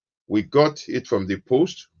 We got it from the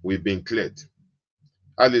post. We've been cleared.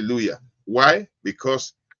 Hallelujah. Why?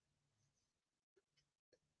 Because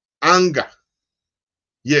anger.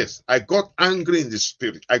 Yes, I got angry in the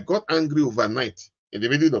spirit. I got angry overnight, in the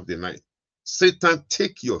middle of the night. Satan,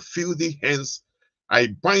 take your filthy hands. I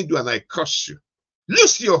bind you and I curse you.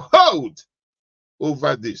 Lose your hold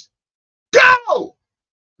over this. Go!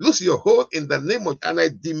 Lose your hold in the name of, and I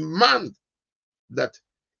demand that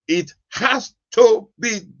it has to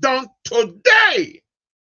be done today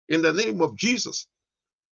in the name of Jesus.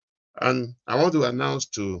 And I want to announce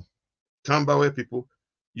to Camberwell people,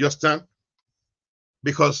 you stand,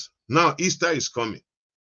 because now Easter is coming.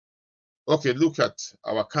 Okay, look at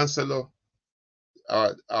our counselor,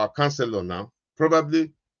 our counselor now.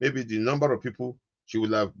 Probably, maybe the number of people, she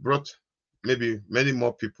will have brought maybe many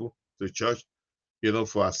more people to church,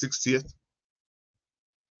 for our 60th.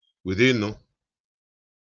 We didn't know.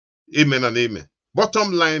 Amen and amen.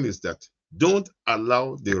 Bottom line is that don't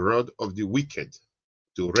allow the rod of the wicked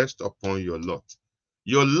to rest upon your lot.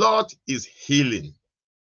 Your lot is healing.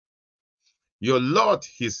 Your lot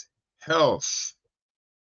is health.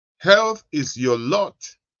 Health is your lot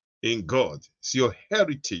in God. It's your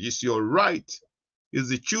heritage. It's your right. It's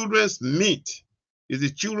the children's meat. It's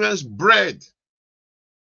the children's bread.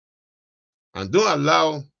 And don't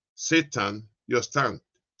allow Satan your stand.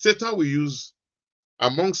 Satan will use,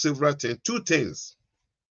 among several things,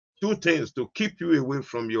 two things to keep you away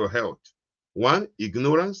from your health. One,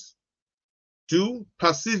 ignorance. Two,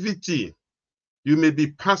 passivity. You may be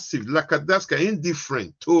passive, lakadaska,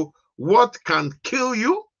 indifferent to what can kill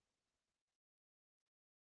you.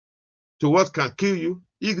 To what can kill you?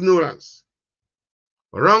 Ignorance.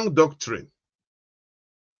 Wrong doctrine.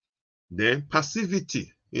 Then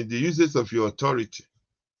passivity in the uses of your authority.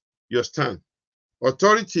 Your stand.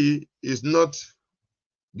 Authority is not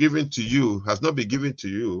given to you, has not been given to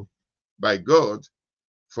you by God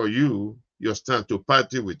for you, your stand to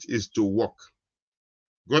party with, is to walk.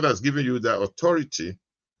 God has given you the authority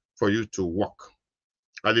for you to walk.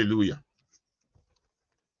 Hallelujah.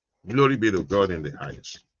 Glory be to God in the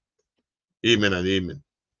highest. Amen and amen.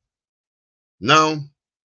 Now,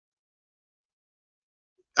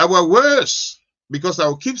 our words, because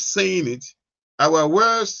I'll keep saying it, our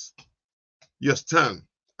words, your stand,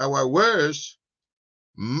 our words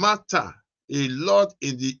matter a lot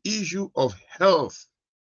in the issue of health.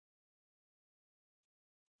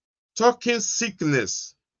 Talking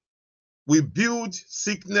sickness will build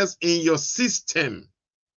sickness in your system.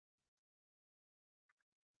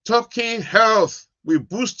 Talking health will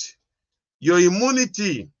boost your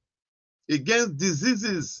immunity against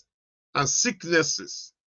diseases and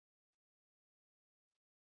sicknesses.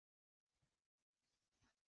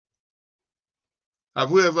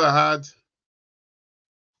 Have we ever had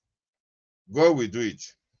God will do it.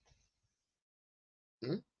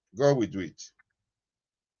 God will do it.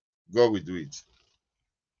 God will do it.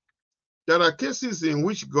 There are cases in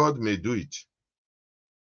which God may do it.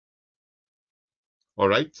 All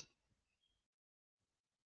right?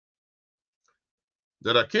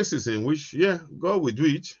 There are cases in which, yeah, God will do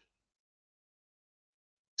it.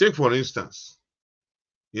 Take, for instance,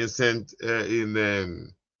 there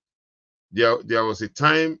was a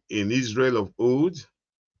time in Israel of old,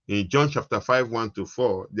 in John chapter 5,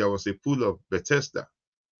 1-4, there was a pool of Bethesda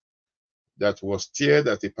that was stirred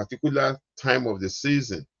at a particular time of the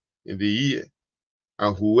season in the year.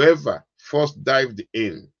 And whoever first dived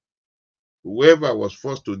in, whoever was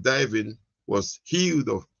forced to dive in, was healed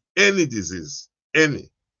of any disease,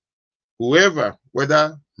 any. Whoever,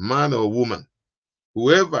 whether man or woman,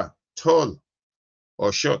 whoever tall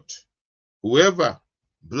or short, whoever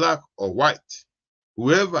black or white,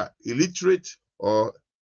 whoever illiterate or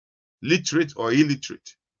literate or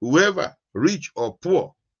illiterate, whoever rich or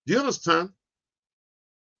poor. Do you understand?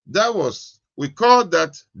 We call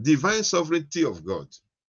that divine sovereignty of God.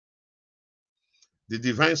 The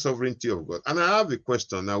divine sovereignty of God. And I have a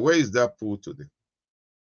question now. Where is that pool today?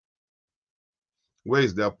 Where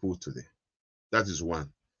is that pool today? That is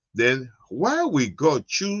one. Then why will God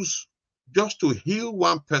choose just to heal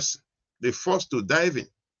one person, the first to dive in?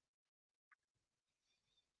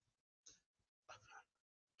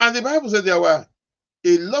 And the Bible said there were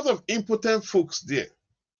a lot of impotent folks there,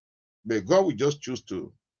 but God will just choose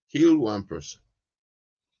to heal one person.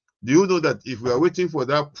 Do you know that if we are waiting for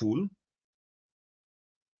that pool,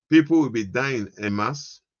 people will be dying en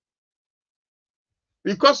masse?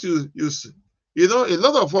 Because you know, a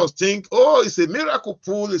lot of us think, oh, it's a miracle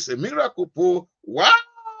pool, it's a miracle pool. Wow,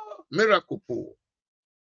 miracle pool.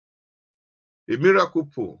 A miracle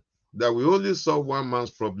pool that will only solve one man's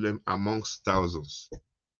problem amongst thousands.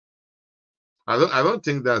 I don't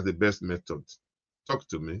think that's the best method. Talk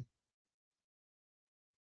to me.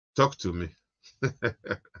 Talk to me. Do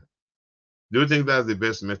you think that's the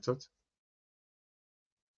best method?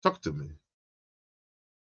 Talk to me.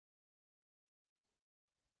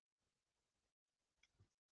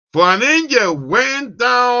 For an angel went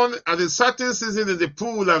down at a certain season in the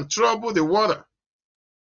pool and troubled the water.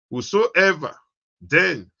 Whosoever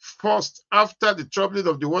then first after the troubling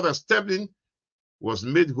of the water stepped in was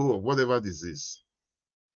made whole of whatever disease.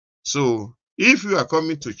 So if you are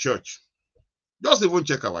coming to church, just even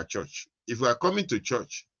check our church. If you are coming to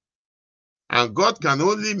church and God can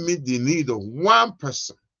only meet the need of one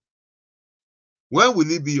person, when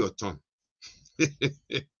will it be your turn?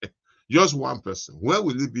 Just one person. When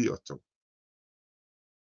will it be your turn?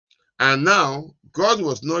 And now, God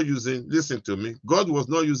was not using, listen to me, God was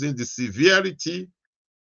not using the severity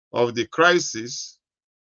of the crisis,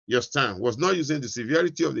 was not using the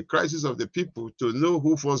severity of the crisis of the people to know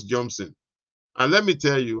who first jumps in. And let me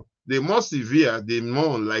tell you, the more severe, the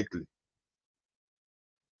more unlikely.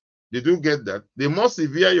 Did you get that? The more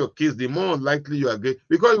severe your case, the more unlikely you are getting,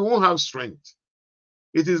 because you won't have strength.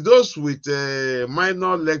 It is those with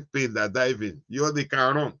minor leg pain that dive in. They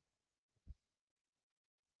can run.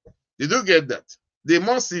 Did you get that? The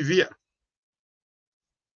more severe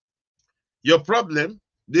your problem,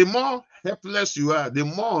 the more helpless you are, the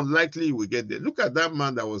more unlikely you will get there. Look at that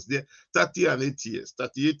man that was there 38 years,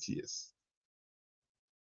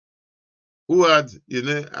 who had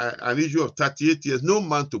an issue of 38 years, no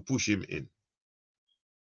man to push him in.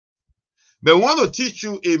 But I want to teach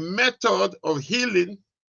you a method of healing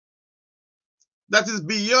that is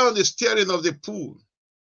beyond the stirring of the pool.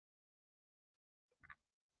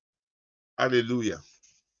 Hallelujah.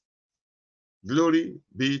 Glory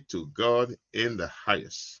be to God in the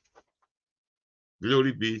highest.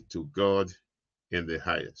 Glory be to God in the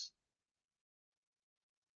highest.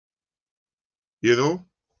 You know,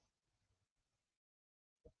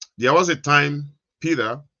 there was a time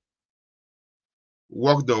Peter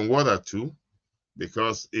walked on water too,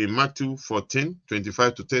 because in Matthew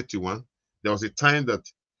 14:25-31, there was a time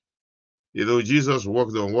that Jesus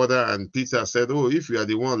walked on water, and Peter said, oh, if you are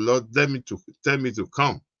the one, Lord, tell me to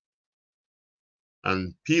come.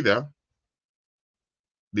 And Peter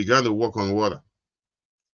began to walk on water.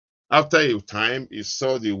 After a time, he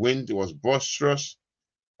saw the wind was boisterous,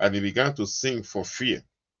 and he began to sink for fear.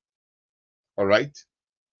 All right?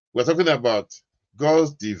 We're talking about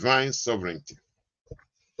God's divine sovereignty.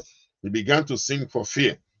 He began to sink for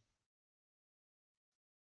fear.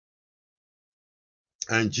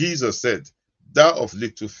 And Jesus said, thou of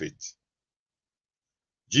little faith.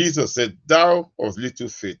 Jesus said, thou of little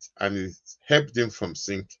faith, and it helped him from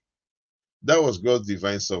sinking. That was God's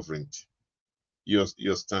divine sovereignty. You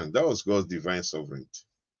understand? That was God's divine sovereignty.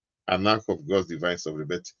 an act of God's divine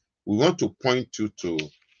sovereignty. But we want to point you to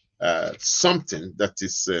something that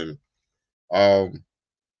is,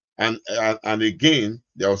 and again,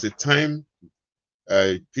 there was a time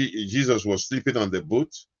Jesus was sleeping on the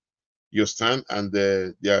boat. You stand, and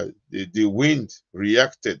the wind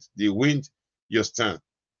reacted. The wind, you stand.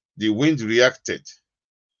 The wind reacted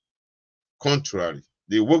contrary.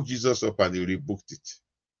 They woke Jesus up and they rebuked it.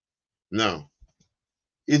 Now,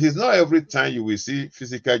 it is not every time you will see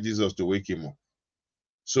physical Jesus to wake him up.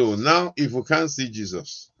 So now, if we can't see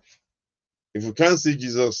Jesus,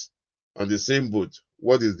 on the same boat,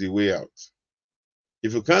 what is the way out?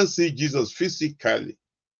 If you can't see Jesus physically,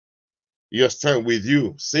 you stand with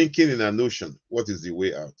you sinking in an ocean, what is the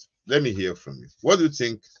way out? Let me hear from you. What do you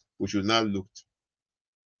think we should now look to?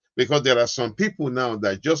 Because there are some people now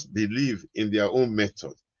that just believe in their own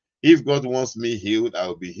method. If God wants me healed,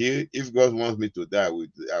 I'll be healed. If God wants me to die,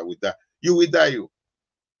 I will die. You will die.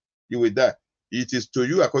 You will die. It is to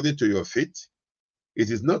you according to your faith. It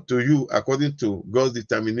is not to you according to God's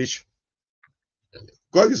determination.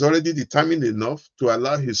 God is already determined enough to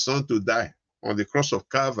allow his son to die on the cross of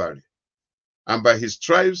Calvary. And by his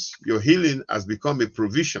stripes, your healing has become a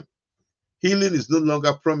provision. Healing is no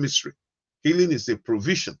longer promissory. Healing is a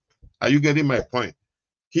provision. Are you getting my point?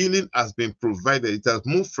 Healing has been provided. It has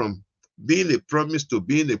moved from being a promise to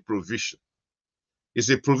being a provision. It's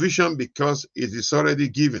a provision because it is already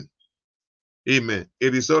given. Amen.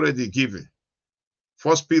 It is already given.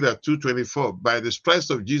 1 Peter 2:24. By the stripes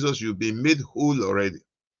of Jesus, you've been made whole already.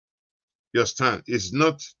 You understand? It's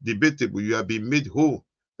not debatable. You have been made whole.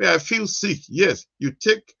 But I feel sick. Yes, you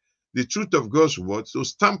take the truth of God's word to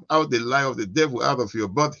stamp out the lie of the devil out of your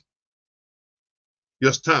body. You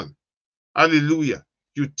understand? Hallelujah.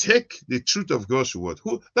 You take the truth of God's word.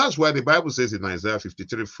 That's why the Bible says in Isaiah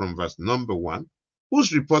 53 from verse number 1,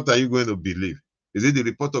 whose report are you going to believe? Is it the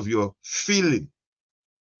report of your feeling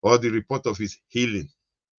or the report of his healing?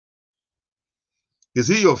 Is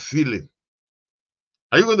it your feeling?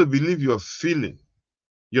 Are you going to believe your feeling,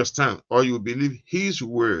 your stand, or you believe his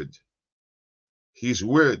word? His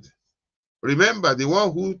word. Remember, the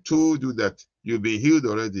one who told you that you've been healed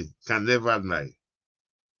already can never lie.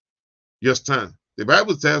 You stand. The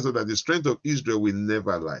Bible tells us that the strength of Israel will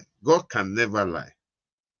never lie. God can never lie.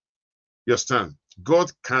 You stand.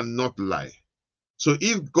 God cannot lie. So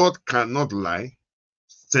if God cannot lie,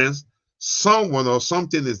 since someone or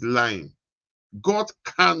something is lying, God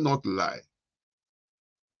cannot lie.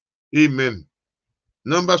 Amen.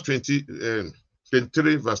 Numbers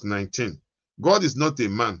 23 verse 19. God is not a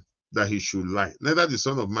man that he should lie, neither the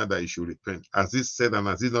son of man that he should repent. Has he said and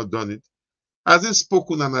has he not done it? Has he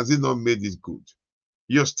spoken and has he not made it good?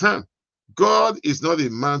 You understand? God is not a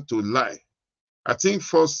man to lie. I think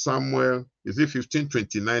 1 Samuel, is it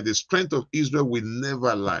 15:29? The strength of Israel will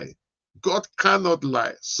never lie. God cannot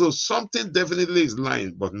lie. So something definitely is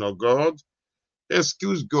lying, but not God.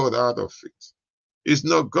 Excuse God out of it. It's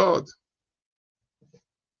not God.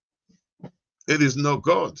 It is not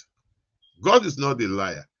God. God is not a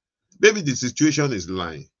liar. Maybe the situation is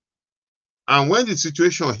lying. And when the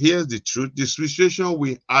situation hears the truth, the situation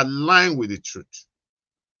will align with the truth.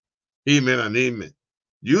 Amen and amen.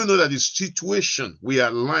 You know that the situation will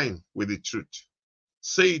align with the truth.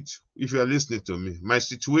 Say it if you are listening to me. My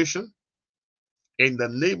situation, in the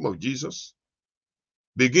name of Jesus,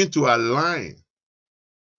 begin to align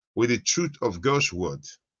with the truth of God's word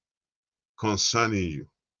concerning you.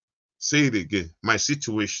 Say it again. My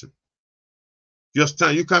situation. You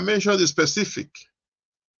stand. You can mention the specific.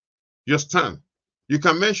 You stand. You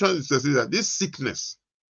can mention the specific, that this sickness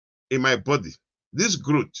in my body, this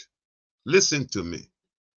growth, listen to me.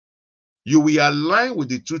 You will align with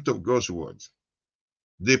the truth of God's word.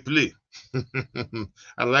 They play.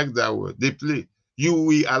 I like that word. They play. You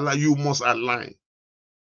will align. You must align.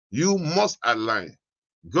 You must align.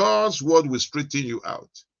 God's word will straighten you out.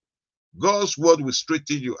 God's word will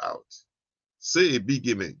straighten you out. Say a big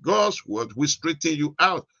amen. God's word will straighten you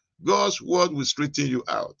out. God's word will straighten you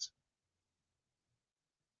out.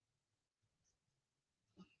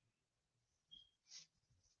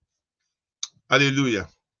 Hallelujah.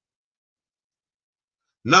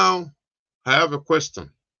 Now, I have a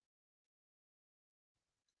question.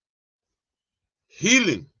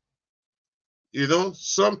 Healing.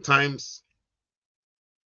 Sometimes,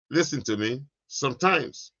 listen to me,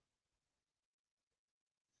 sometimes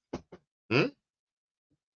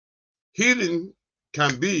healing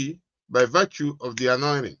can be by virtue of the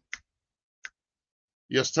anointing.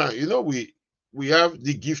 You understand? We have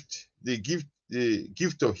the gift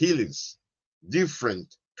of healings,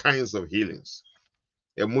 different kinds of healings,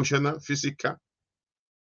 emotional, physical.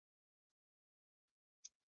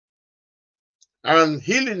 And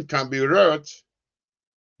healing can be wrought,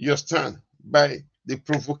 you stand, by the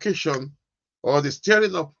provocation or the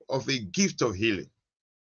stirring up of a gift of healing.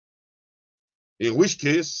 In which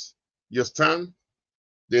case, you stand,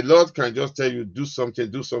 the Lord can just tell you, do something,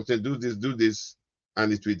 do this,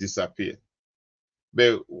 and it will disappear.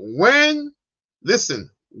 But when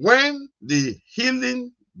the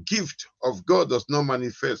healing gift of God does not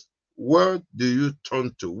manifest, where do you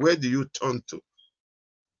turn to? Where do you turn to?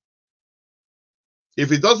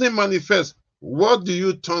 If it doesn't manifest, what do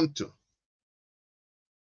you turn to?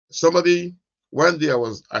 Somebody, one day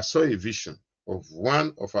I saw a vision of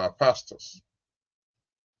one of our pastors.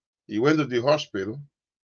 He went to the hospital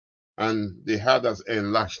and they had us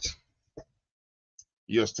enlarged.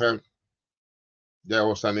 You understand? There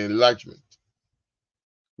was an enlargement.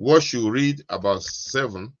 What you read about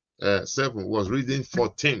 7 was reading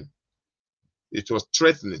 14. It was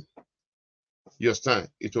threatening. You understand?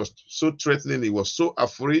 It was so threatening. He was so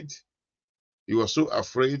afraid. He was so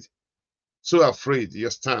afraid. So afraid. You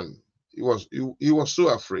understand? He was so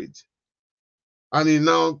afraid. And he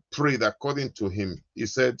now prayed according to him. He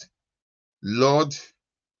said, Lord,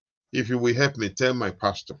 if you will help me, tell my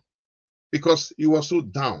pastor. Because he was so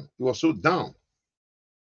down. He was so down.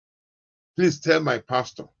 Please tell my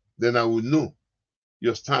pastor. Then I will know. You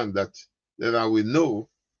understand that? Then I will know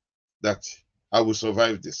that I will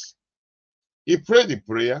survive this. He prayed the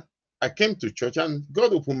prayer. I came to church and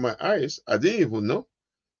God opened my eyes. I didn't even know.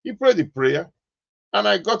 He prayed the prayer and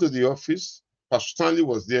I got to the office. Pastor Stanley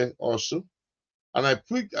was there also. And I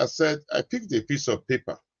picked a piece of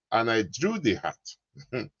paper and I drew the heart.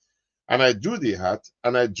 And I drew the heart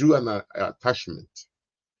and I drew an attachment.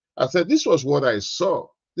 I said, this was what I saw.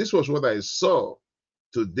 This was what I saw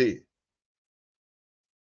today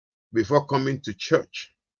before coming to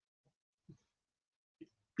church.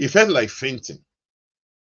 He felt like fainting.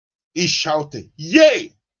 He shouted,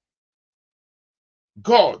 yay,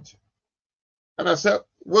 God. And I said,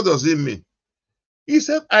 what does it mean? He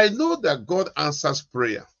said, I know that God answers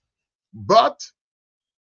prayer, but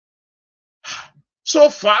so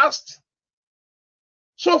fast.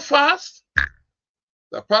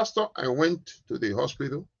 The pastor, I went to the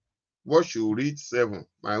hospital. What you read 7,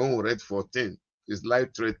 my own read 14. Is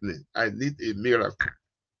life-threatening. I need a miracle.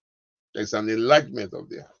 There's an enlargement of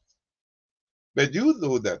the heart. But you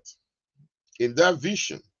know that in that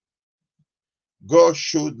vision, God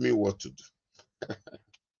showed me what to do.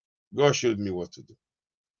 God showed me what to do.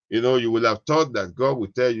 You know, you will have thought that God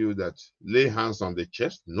would tell you that lay hands on the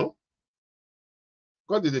chest. No.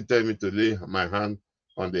 God didn't tell me to lay my hand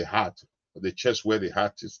on the heart, or the chest where the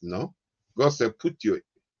heart is. No. God said, put your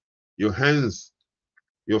hands,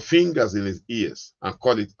 your fingers in his ears and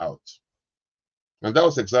call it out. And that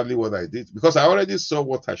was exactly what I did because I already saw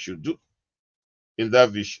what I should do in that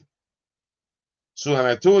vision. So when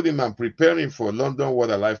I told him I'm preparing for London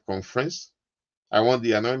Water Life Conference, I want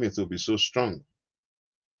the anointing to be so strong.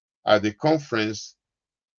 At the conference,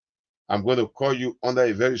 I'm going to call you under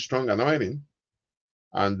a very strong anointing,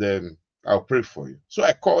 and then I'll pray for you. So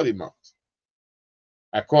I called him out.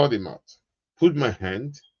 Put my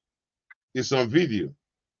hand. It's on video.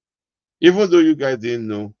 Even though you guys didn't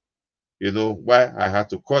know, why I had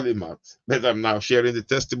to call him out. But I'm now sharing the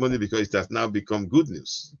testimony because it has now become good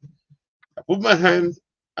news. I put my hand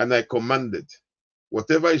and I commanded,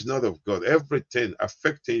 whatever is not of God, everything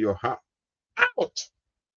affecting your heart, out.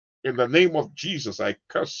 In the name of Jesus, I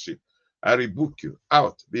curse you. I rebuke you.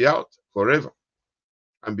 Out. Be out forever.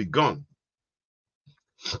 And be gone.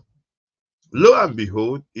 Lo and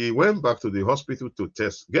behold, he went back to the hospital to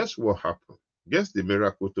test. Guess what happened? Guess the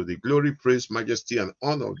miracle, to the glory, praise, majesty, and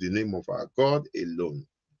honor of the name of our God alone.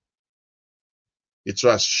 It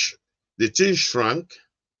was, the thing shrank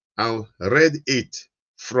and read 8.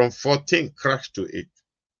 From 14 crashed to 8.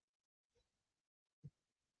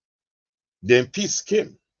 Then peace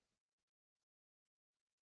came.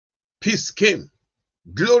 Peace came.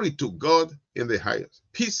 Glory to God in the highest.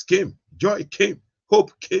 Peace came. Joy came.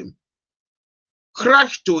 Hope came.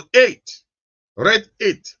 Crashed to 8. Read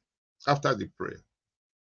 8 after the prayer.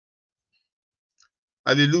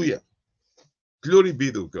 Hallelujah. Glory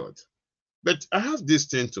be to God. But I have this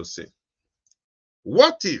thing to say.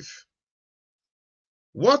 What if,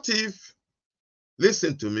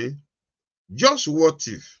 listen to me, just what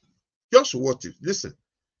if, listen,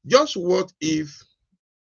 just what if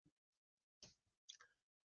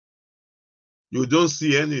you don't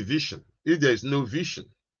see any vision? If there is no vision?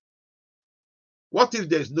 What if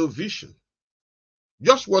there is no vision?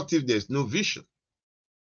 Just what if there is no vision?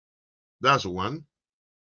 That's one.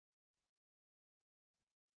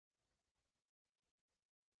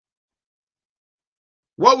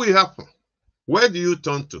 What will happen? Where do you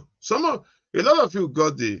turn to? A lot of you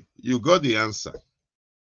got the answer.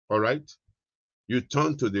 All right? You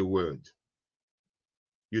turn to the word.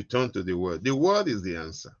 You turn to the word. The word is the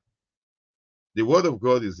answer. The word of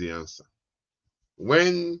God is the answer.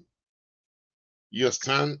 When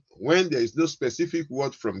when there is no specific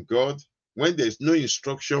word from God, when there is no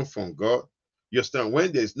instruction from God, you stand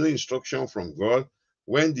when there is no instruction from God,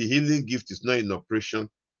 when the healing gift is not in operation,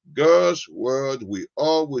 God's word will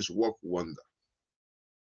always work wonder.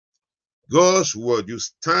 God's word, you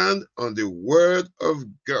stand on the word of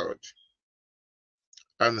God.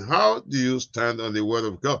 And how do you stand on the word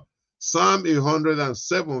of God? Psalm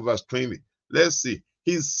 107 verse 20. Let's see.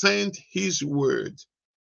 He sent his word.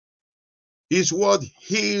 His word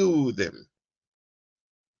healed them.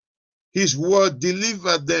 His word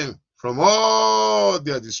delivered them from all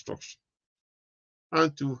their destruction.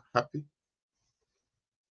 Aren't you happy?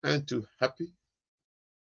 Aren't you happy?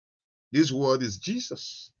 This word is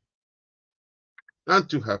Jesus.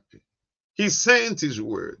 Aren't you happy? He sent his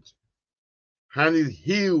word and he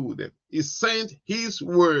healed them. He sent his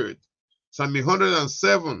word. Psalm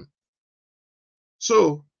 107.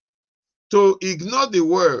 So, to ignore the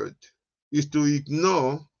word is to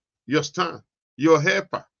ignore your stand, your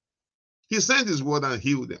helper. He sent his word and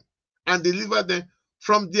healed them and delivered them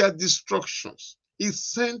from their destructions. He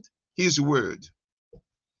sent his word.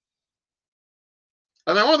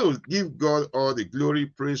 And I want to give God all the glory,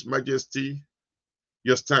 praise, majesty.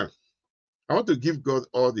 Your stand. I want to give God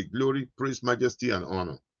all the glory, praise, majesty, and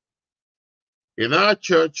honor. In our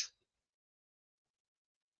church,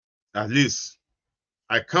 at least,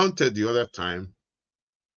 I counted the other time,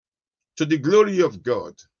 to the glory of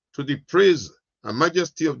God, to the praise and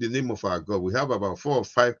majesty of the name of our God, we have about 4 or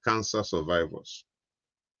 5 cancer survivors.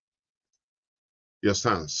 You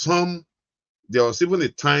understand? There was even a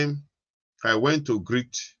time I went to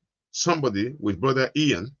greet somebody with Brother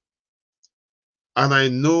Ian, and I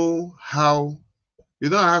know how,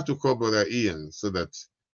 I have to call Brother Ian so that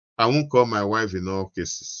I won't call my wife in all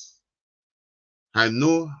cases. I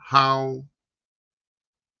know how,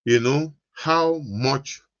 how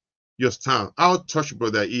much how touched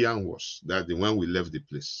Brother Ian was that day when we left the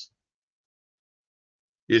place.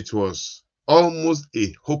 It was almost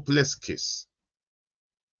a hopeless case.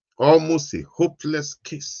 Almost a hopeless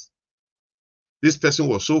case. This person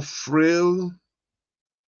was so frail,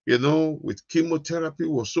 with chemotherapy,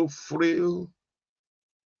 was so frail.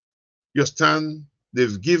 You understand?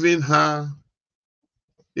 They've given her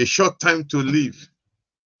a short time to live.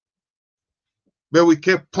 But we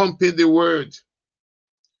kept pumping the word.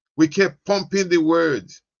 We kept pumping the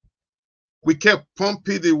word. We kept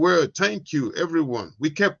pumping the word. Thank you, everyone. We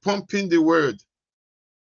kept pumping the word.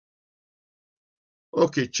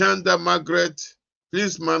 Okay, Chanda Margaret,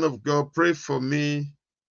 please, man of God, pray for me.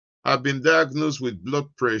 I've been diagnosed with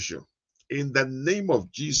blood pressure. In the name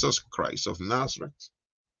of Jesus Christ of Nazareth,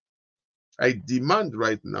 I demand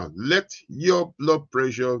right now, let your blood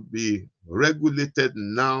pressure be regulated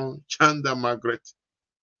now, Chanda Margaret,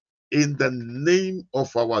 in the name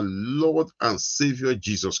of our Lord and Savior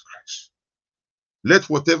Jesus Christ. Let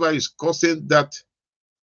whatever is causing that,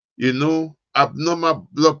 abnormal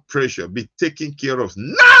blood pressure be taken care of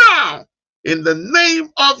now, in the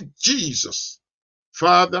name of Jesus.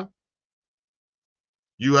 Father,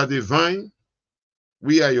 you are the vine,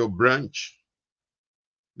 we are your branch.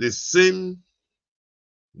 The same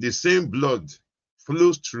blood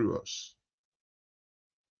flows through us,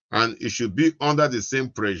 and it should be under the same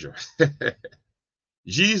pressure.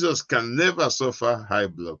 Jesus can never suffer high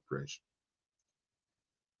blood pressure.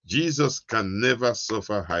 Jesus can never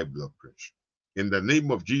suffer high blood pressure. In the name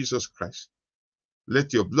of Jesus Christ,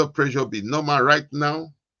 let your blood pressure be normal right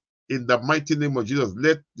now. In the mighty name of Jesus,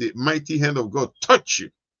 let the mighty hand of God touch you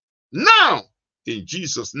now. In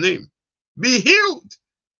Jesus' name, be healed,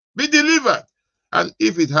 be delivered. And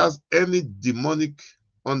if it has any demonic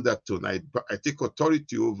undertone, I take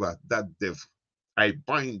authority over that devil. I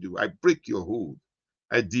bind you, I break your hold.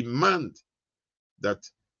 I demand that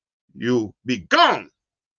you be gone,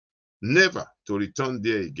 never to return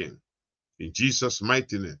there again. In Jesus'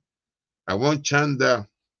 mighty name. I want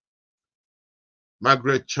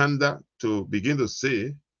Margaret Chanda, to begin to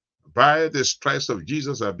say, by the stripes of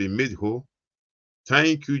Jesus I've been made whole.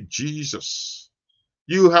 Thank you, Jesus.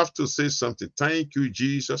 You have to say something. Thank you,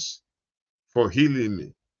 Jesus, for healing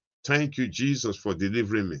me. Thank you, Jesus, for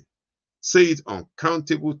delivering me. Say it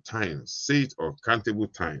uncountable times. Say it uncountable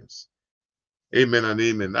times. Amen and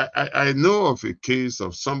amen. I know of a case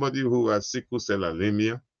of somebody who has sickle cell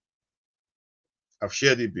anemia. I've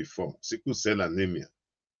shared it before. Sickle cell anemia.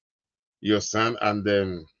 Your son, and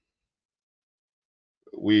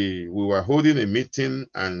we were holding a meeting,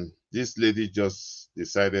 and this lady just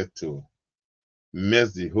decided to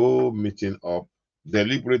mess the whole meeting up,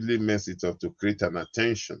 deliberately mess it up to create an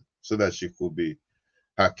attention so that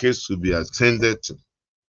her case could be attended to.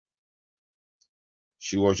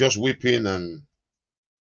 She was just weeping, and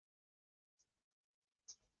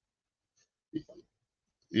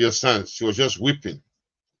you understand, she was just weeping.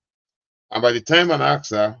 And by the time I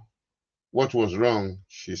asked her what was wrong,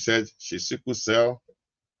 she said she's sickle cell.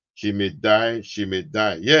 She may die. She may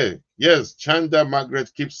die. Yeah, yes. Chanda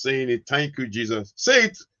Margaret keeps saying it. Thank you, Jesus. Say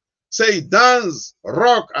it. Say it. Dance,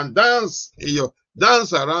 rock, and dance in your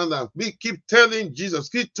dance around and keep telling Jesus.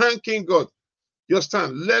 Keep thanking God. You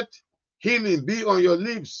stand. Let healing be on your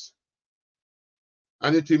lips,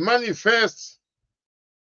 and it will manifest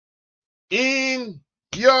in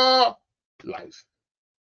your life.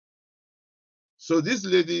 So this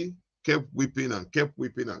lady kept weeping and kept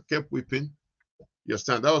weeping and kept weeping. You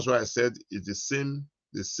understand? That was why I said it's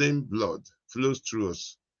the same blood flows through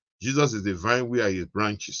us. Jesus is the vine, we are his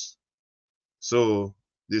branches. So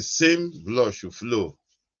the same blood should flow.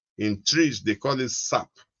 In trees, they call it sap.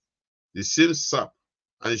 The same sap.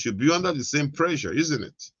 And it should be under the same pressure, isn't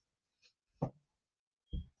it?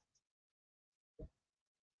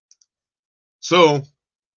 So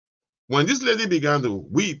when this lady began to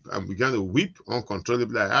weep and began to weep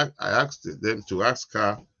uncontrollably, I asked them to ask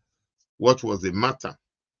her what was the matter.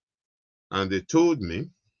 And they told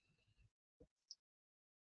me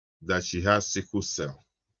that she has sickle cell.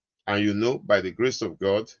 And you know, by the grace of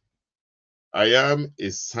God, I am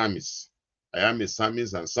a psalmist. I am a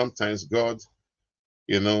psalmist, and sometimes God,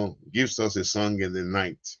 gives us a song in the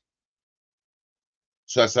night.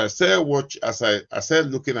 So as I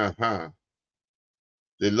started looking at her,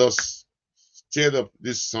 the Lord stirred up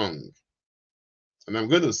this song, and I'm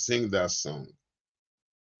going to sing that song.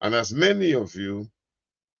 And as many of you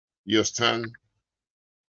understand,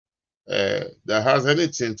 that has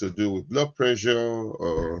anything to do with blood pressure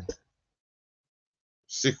or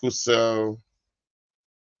sickle cell,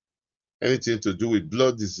 anything to do with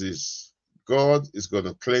blood disease, God is going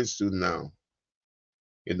to cleanse you now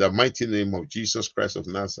in the mighty name of Jesus Christ of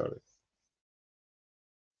Nazareth.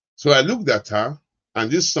 So I looked at her, and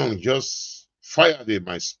this song just fired in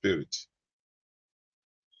my spirit.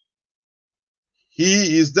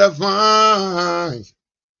 He is the vine.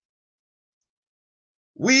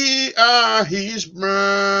 We are his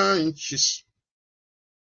branches.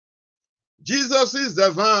 Jesus is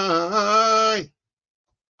the vine.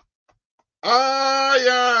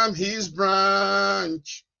 I am his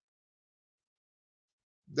branch.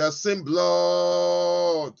 The same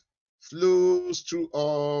blood flows through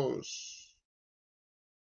us.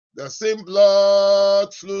 The same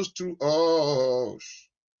blood flows through us.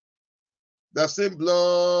 The same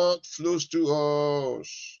blood flows through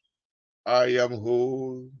us. I am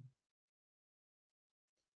whole.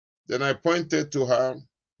 Then I pointed to her,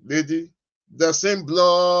 lady, the same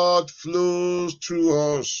blood flows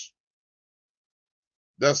through us.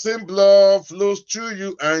 The same blood flows through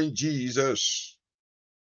you and Jesus.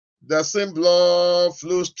 The same blood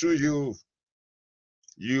flows through you.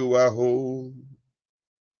 You are whole.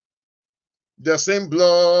 The same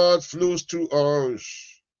blood flows through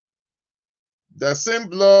us. The same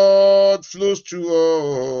blood flows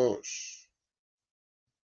through us.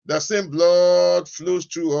 The same blood flows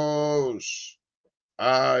through us.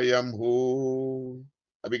 I am whole.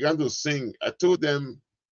 I began to sing. I told them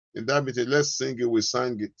in that meeting, let's sing it. We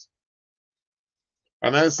sang it.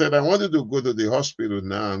 And I said, I want you to go to the hospital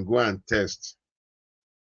now and go and test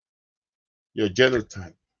your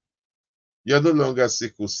genotype. You're no longer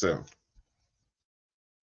sickle cell.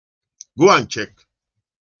 Go and check.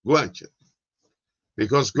 Go and check.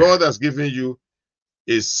 Because God has given you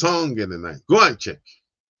a song in the night. Go and check.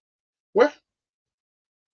 Well,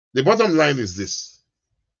 the bottom line is this.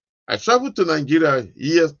 I traveled to Nigeria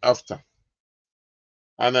years after,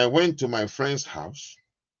 and I went to my friend's house.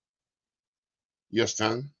 You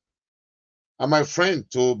understand? And my friend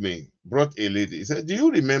told me, brought a lady. He said, do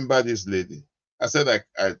you remember this lady? I said,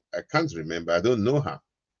 I can't remember. I don't know her.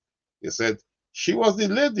 He said, she was the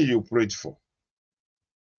lady you prayed for,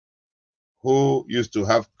 who used to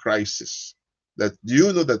have crisis. That, do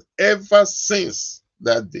you know that ever since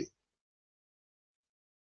that day,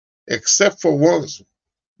 except for once,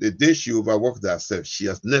 the day she overworked herself, she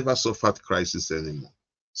has never suffered crisis anymore.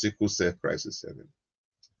 Sickle cell crisis anymore.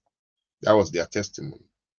 That was their testimony.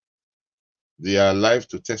 They are alive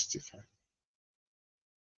to testify.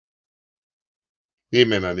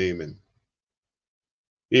 Amen and amen.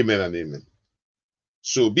 Amen and amen.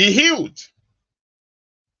 So be healed.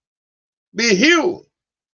 Be healed.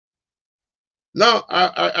 Now,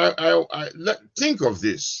 think of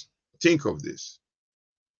this. Think of this.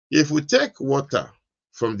 If we take water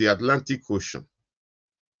from the Atlantic Ocean,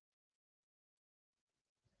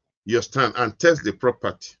 you understand, and test the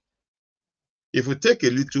property. If we take a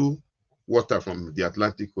little water from the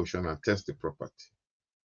Atlantic Ocean and test the property,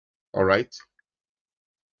 all right,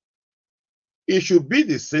 it should be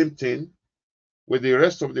the same thing with the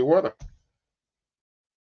rest of the water.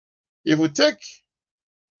 If we take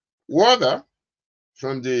water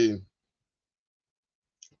from the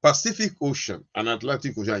Pacific Ocean and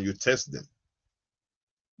Atlantic Ocean and you test them,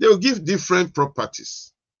 they will give different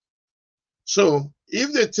properties. So if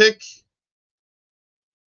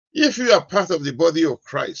you are part of the body of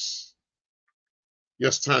Christ, you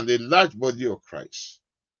understand, a large body of Christ,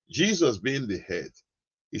 Jesus being the head,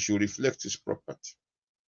 it should reflect his property.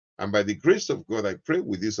 And by the grace of God, I pray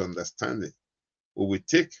with this understanding, we will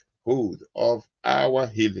take hold of our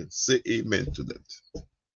healing. Say amen to that.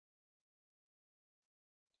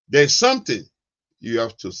 There's something you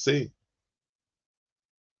have to say.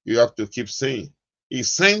 You have to keep saying. He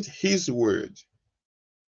sent his word.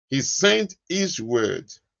 He sent his word.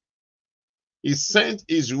 He sent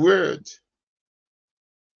his word.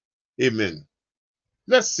 Amen.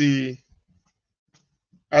 Let's see.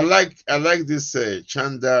 I like this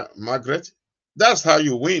Chanda Margaret. That's how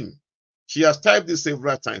you win. She has typed this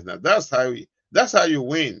several times now. That's how you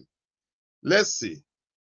win. Let's see.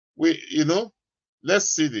 Let's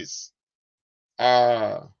see this.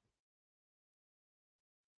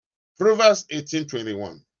 Proverbs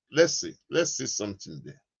 18:21. Let's see something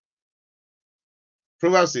there.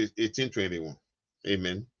 Proverbs 18:21.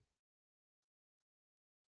 Amen.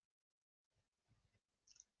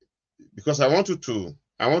 Because I want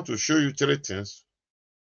to show you three things,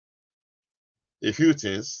 a few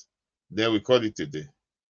things, then we call it today.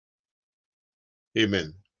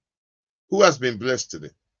 Amen. Who has been blessed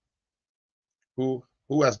today? Who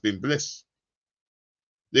has been blessed?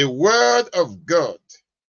 The word of God,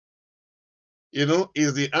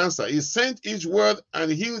 is the answer. He sent each word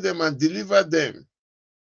and healed them and delivered them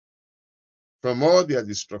from all their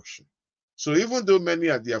destruction. So even though many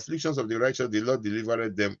are the afflictions of the righteous, the Lord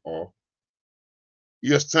delivered them all.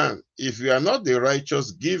 You understand? If you are not the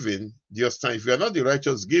righteous giving, you understand? If you are not the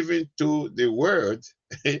righteous giving to the word,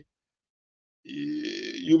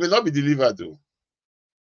 you may not be delivered though.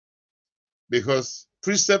 Because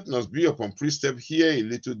precept must be upon precept, here a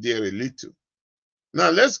little, there a little. Now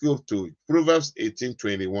let's go to Proverbs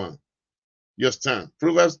 18:21. You understand?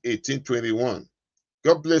 Proverbs 18:21.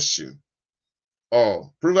 God bless you.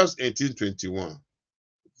 Or Proverbs 18:21.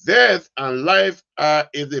 Death and life are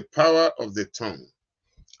in the power of the tongue,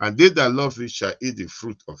 and they that love it shall eat the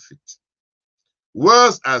fruit of it.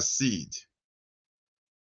 Words are seed.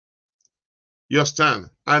 You understand?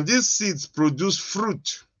 And these seeds produce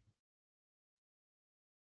fruit.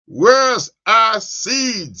 Words are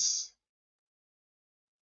seeds.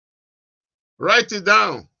 Write it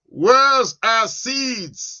down. Words are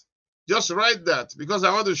seeds. Just write that because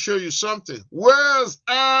I want to show you something. Words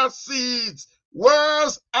are seeds.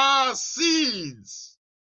 Words are seeds.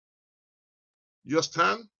 You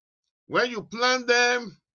understand? When you plant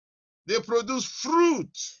them, they produce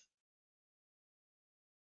fruit.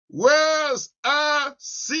 Words are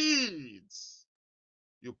seeds.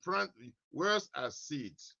 You plant, words are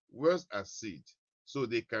seeds. Words are seeds. So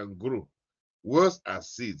they can grow. Words are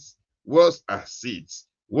seeds. Words are seeds.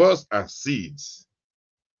 Words are seeds.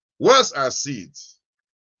 Words are seeds.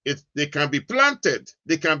 They can be planted.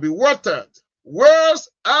 They can be watered. Words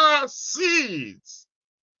are seeds.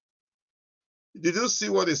 Did you see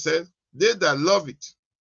what it said? They that love it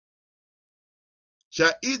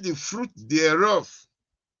shall eat the fruit thereof.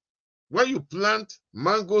 When you plant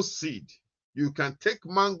mango seed, you can take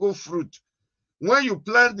mango fruit. When you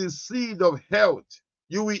plant the seed of health,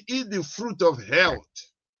 you will eat the fruit of health.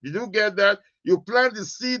 Did you get that? You plant the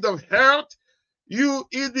seed of health, you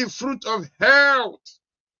eat the fruit of health.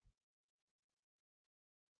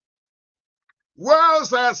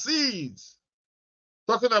 Words are seeds.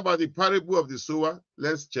 Talking about the parable of the sower,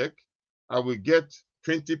 let's check. I will get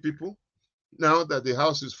 20 people. Now that the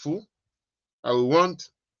house is full, I will want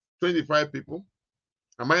 25 people.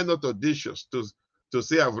 Am I not audacious to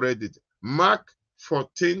say I've read it? Mark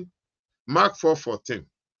 4:14.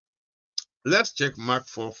 Let's check Mark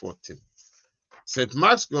 4:14. St.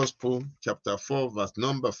 Mark's Gospel, chapter 4, verse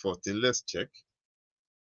number 14. Let's check.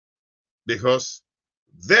 Because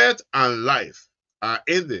death and life are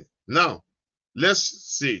in the. Now, let's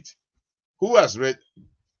see it. Who has read?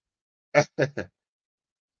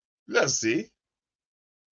 Let's see.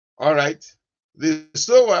 All right. The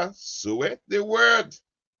sower soweth the word.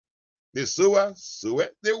 The sower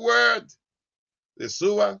soweth the word. The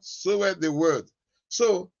sower soweth the word.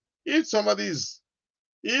 So if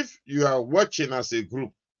if you are watching as a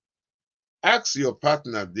group, ask your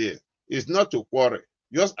partner there. It's not to quarrel.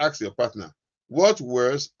 Just ask your partner, what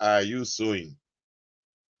words are you sowing?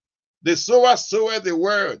 The sower soweth the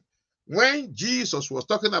word. When Jesus was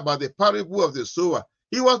talking about the parable of the sower,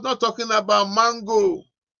 he was not talking about mango.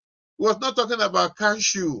 He was not talking about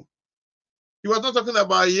cashew. He was not talking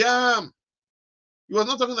about yam. He was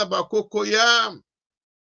not talking about cocoyam.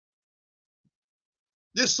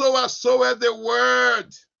 The sower soweth the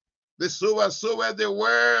word. The sower soweth the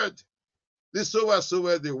word. The sower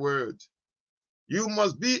soweth the word. You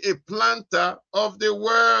must be a planter of the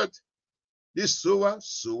word. The sower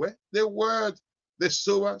soweth the word. The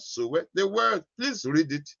sower soweth the word. Please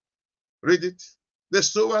read it. Read it. The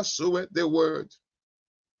sower soweth the word.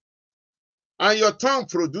 And your tongue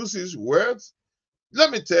produces words.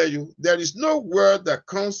 Let me tell you, there is no word that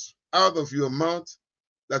comes out of your mouth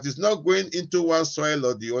that is not going into one soil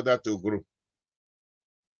or the other to grow.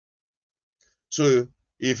 So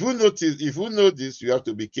if you know this, you have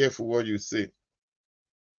to be careful what you say.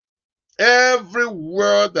 Every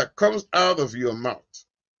word that comes out of your mouth,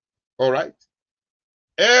 all right?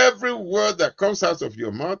 Every word that comes out of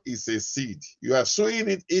your mouth is a seed. You are sowing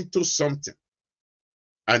it into something,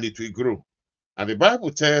 and it will grow. And the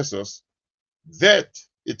Bible tells us that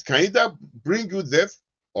it can either bring you death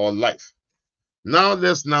or life. Now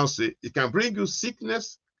let's now say it can bring you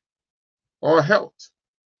sickness or health.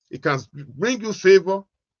 It can bring you favor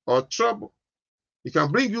or trouble. It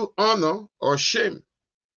can bring you honor or shame.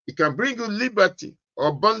 It can bring you liberty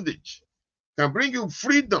or bondage. It can bring you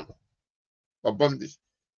freedom or bondage.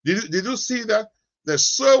 Did you see that? The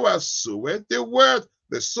sower soweth the word.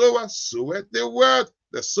 The sower soweth the word.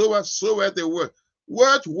 The sower soweth the word.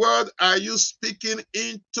 What word are you speaking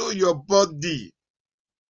into your body?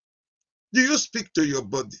 Do you speak to your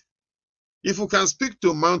body? If you can speak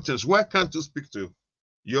to mountains, why can't you speak to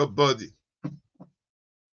your body?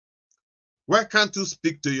 Why can't you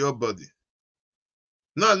speak to your body?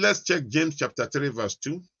 Now let's check James chapter 3 verse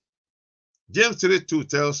 2. James 3:2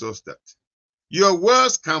 tells us that your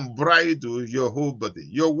words can bridle your whole body.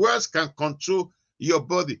 Your words can control your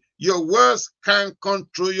body. Your words can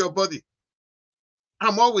control your body.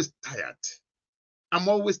 I'm always tired. I'm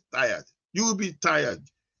always tired. You will be tired.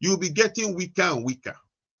 You will be getting weaker and weaker.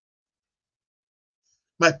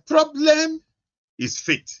 My problem is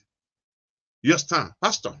faith. You understand?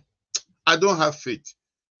 Pastor, I don't have faith.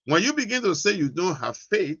 When you begin to say you don't have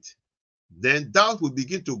faith, then doubt will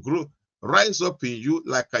begin to grow, rise up in you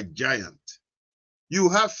like a giant. You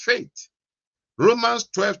have faith. Romans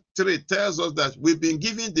 12:3 tells us that we've been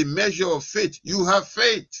given the measure of faith. You have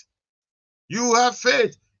faith. You have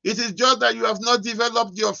faith. It is just that you have not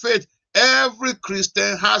developed your faith. Every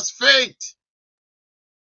Christian has faith.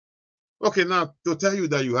 Okay, now to tell you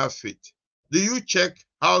that you have faith, do you check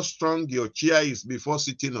how strong your chair is before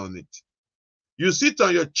sitting on it? You sit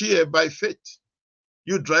on your chair by faith.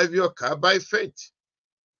 You drive your car by faith.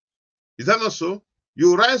 Is that not so?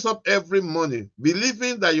 You rise up every morning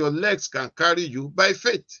believing that your legs can carry you by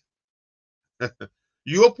faith.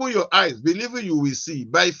 You open your eyes believing you will see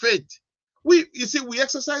by faith. We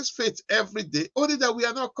exercise faith every day, only that we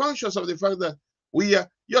are not conscious of the fact that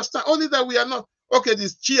only that we are not. Okay,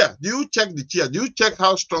 this chair, do you check the chair? Do you check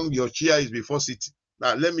how strong your chair is before sitting?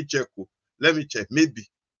 Now, let me check. Maybe.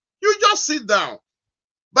 You just sit down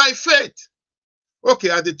by faith.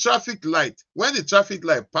 Okay, at the traffic light, when the traffic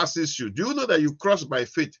light passes you, do you know that you cross by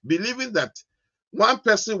faith, believing that one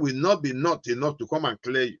person will not be not enough to come and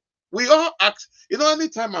clear you? We all act,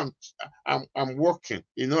 anytime I'm walking,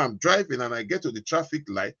 I'm driving and I get to the traffic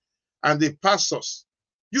light and they pass us,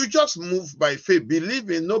 you just move by faith,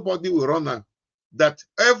 believing nobody will run out, that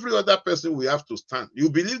every other person will have to stand.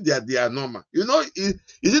 You believe that they are normal. Is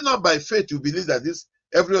it not by faith you believe that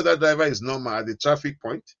every other driver is normal at the traffic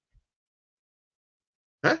point?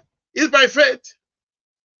 Huh? It's by faith.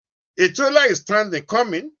 A trailer is standing,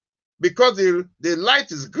 coming, because the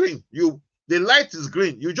light is green. The light is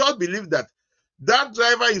green. You just believe that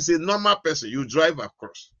driver is a normal person. You drive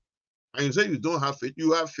across. And you say you don't have faith.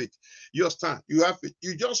 You have faith. You stand. You have faith.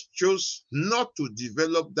 You just chose not to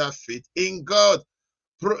develop that faith in God.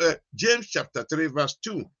 James chapter 3 verse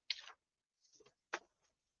 2.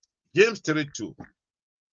 James 3:2.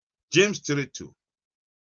 James 3:2.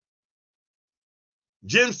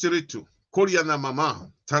 James 3:2. Koreana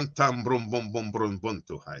mama. Tantam brum bum bum brum bum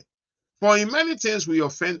to high. For in many things we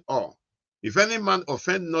offend all. If any man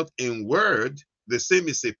offend not in word, the same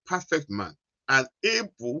is a perfect man, and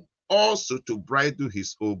able also to bridle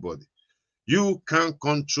his whole body. You can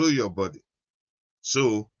control your body.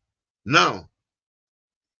 So now,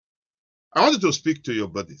 I want you to speak to your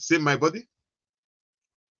body. Say, my body,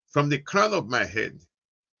 from the crown of my head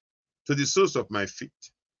to the soles of my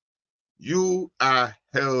feet, you are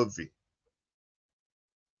healthy.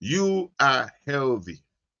 You are healthy.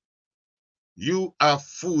 You are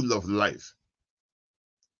full of life.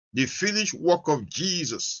 The finished work of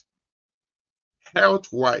Jesus,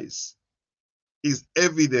 health-wise, is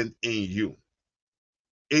evident in you.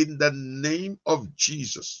 In the name of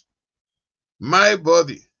Jesus, my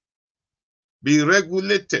body be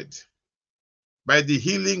regulated by the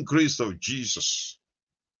healing grace of Jesus.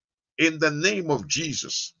 In the name of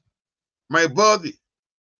Jesus, my body,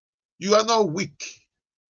 you are not weak.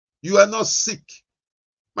 You are not sick.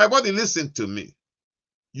 My body, listen to me.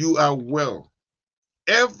 You are well.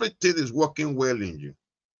 Everything is working well in you.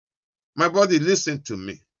 My body, listen to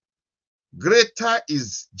me. Greater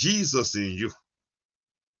is Jesus in you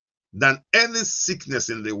than any sickness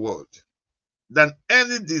in the world, than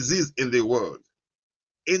any disease in the world.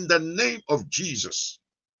 In the name of Jesus,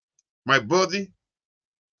 my body,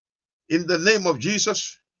 in the name of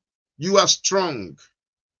Jesus, you are strong.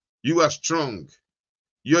 You are strong.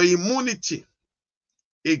 Your immunity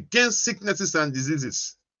against sicknesses and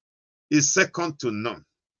diseases is second to none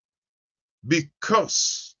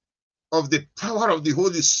because of the power of the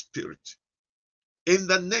Holy Spirit. In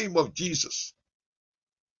the name of Jesus,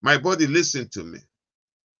 my body, listen to me.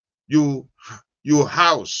 You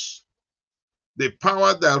house the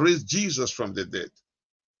power that raised Jesus from the dead.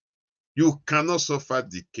 You cannot suffer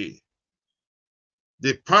decay.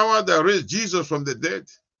 The power that raised Jesus from the dead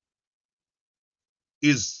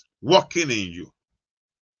is working in you.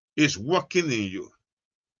 Is working in you.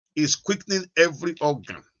 Is quickening every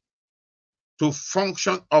organ to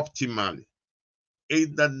function optimally.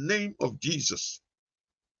 In the name of Jesus.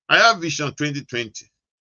 I have Vision 2020.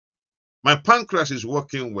 My pancreas is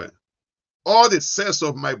working well. All the cells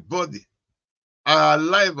of my body are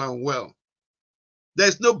alive and well.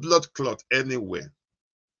 There's no blood clot anywhere.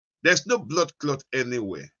 There's no blood clot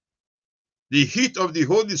anywhere. The heat of the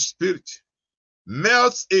Holy Spirit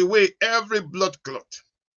melts away every blood clot.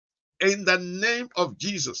 In the name of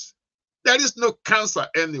Jesus, there is no cancer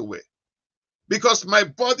anywhere because my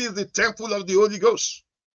body is the temple of the Holy Ghost.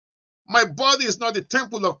 My body is not the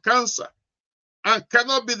temple of cancer and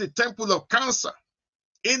cannot be the temple of cancer.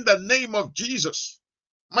 In the name of Jesus,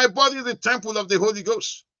 my body is the temple of the Holy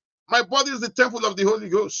Ghost. My body is the temple of the Holy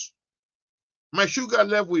Ghost. My sugar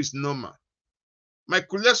level is normal. My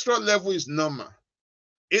cholesterol level is normal.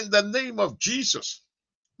 In the name of Jesus,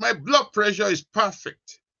 my blood pressure is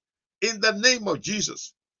perfect. In the name of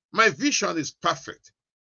Jesus, my vision is perfect.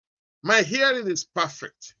 My hearing is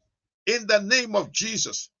perfect. In the name of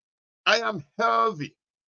Jesus, I am healthy.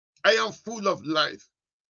 I am full of life.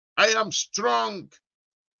 I am strong.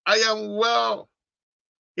 I am well.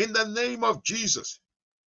 In the name of Jesus.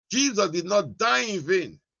 Jesus did not die in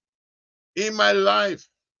vain in my life.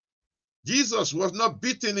 Jesus was not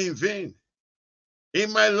beaten in vain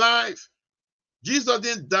in my life. Jesus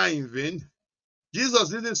didn't die in vain. Jesus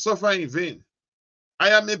didn't suffer in vain. I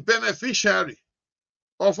am a beneficiary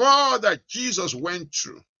of all that Jesus went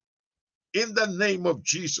through. In the name of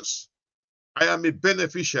Jesus, I am a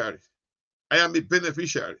beneficiary. I am a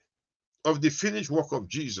beneficiary of the finished work of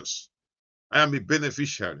Jesus. I am a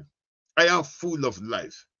beneficiary. I am full of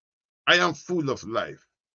life. I am full of life.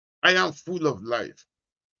 I am full of life.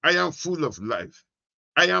 I am full of life.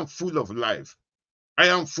 I am full of life. I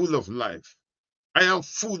am full of life. I am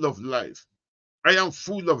full of life. I am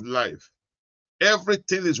full of life.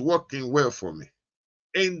 Everything is working well for me.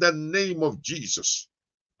 In the name of Jesus,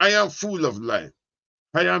 I am full of life.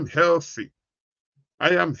 I am healthy.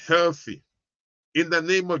 I am healthy. In the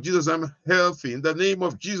name of Jesus, I'm healthy. In the name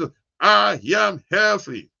of Jesus, I am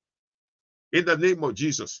healthy. In the name of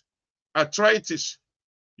Jesus. Arthritis,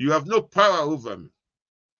 you have no power over me.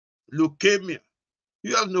 Leukemia,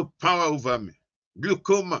 you have no power over me.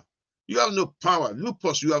 Glaucoma, you have no power.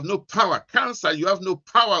 Lupus, you have no power. Cancer, you have no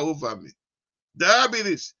power over me.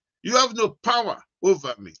 Diabetes, you have no power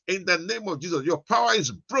over me. In the name of Jesus, your power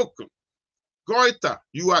is broken. Goiter,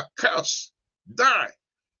 you are cursed. Die.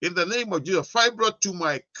 In the name of Jesus. Fibroid tumor,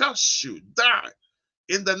 I curse you. Die.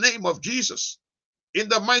 In the name of Jesus. In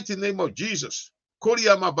the mighty name of Jesus.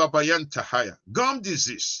 Koriyama Babayan Tahaya. Gum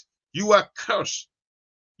disease, you are cursed.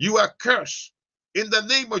 You are cursed. In the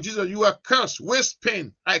name of Jesus, you are cursed. Waist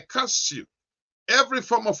pain, I curse you. Every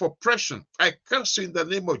form of oppression, I curse you in the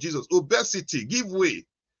name of Jesus. Obesity, give way.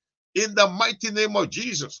 In the mighty name of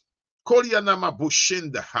Jesus. Koriyama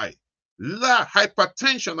Bushinda Hai.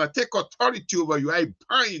 Hypertension, I take authority over you. I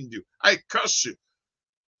bind you. I curse you.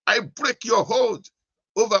 I break your hold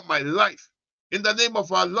over my life in the name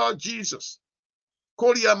of our Lord Jesus.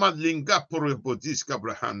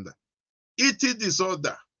 Eating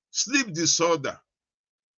disorder, sleep disorder,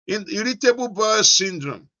 irritable bowel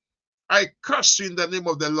syndrome. I curse you in the name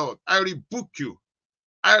of the Lord. I rebuke you.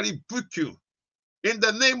 I rebuke you in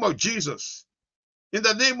the name of Jesus. In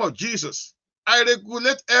the name of Jesus, I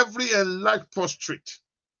regulate every enlarged prostrate.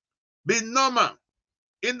 Be normal.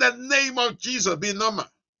 In the name of Jesus, be normal.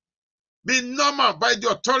 Be normal by the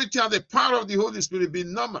authority and the power of the Holy Spirit. Be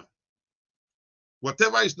normal.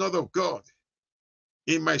 Whatever is not of God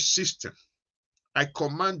in my system, I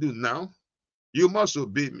command you now. You must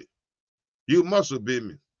obey me. You must obey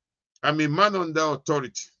me. I'm a man under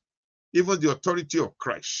authority, even the authority of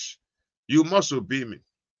Christ. You must obey me.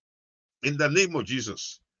 In the name of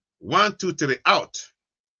Jesus. 1, 2, 3, out.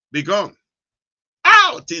 Be gone.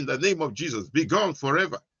 Out in the name of Jesus. Be gone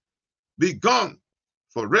forever. Be gone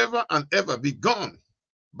forever and ever. Be gone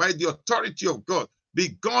by the authority of God. Be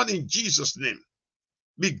gone in Jesus' name.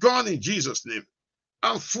 Be gone in Jesus' name.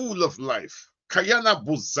 I'm full of life. Kayana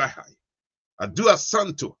Buzahai. Adua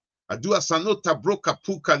Santo. Adua Sanota Broka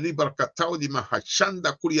Puka Librakatao di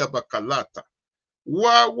Mahachanda Kuria Bakalata.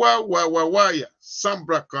 Waya.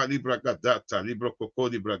 Sambraka Libragadata. Librokoko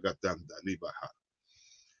Libragadanda Libaha.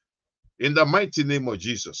 In the mighty name of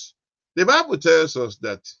Jesus. The Bible tells us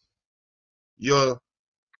that your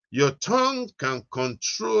tongue can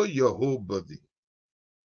control your whole body.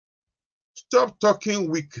 Stop talking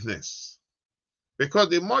weakness. Because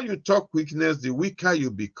the more you talk weakness, the weaker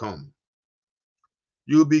you become.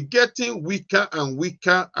 You'll be getting weaker and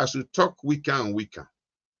weaker as you talk weaker and weaker.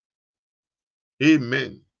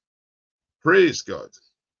 Amen. Praise God.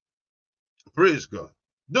 Praise God.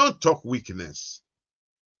 Don't talk weakness.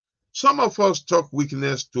 Some of us talk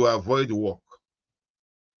weakness to avoid work.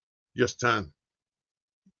 Just stand.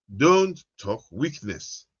 Don't talk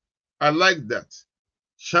weakness. I like that.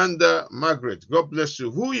 Shanda Margaret, God bless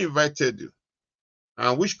you. Who invited you?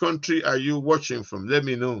 And which country are you watching from? Let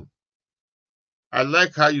me know. I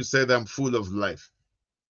like how you said I'm full of life.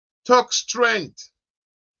 Talk strength.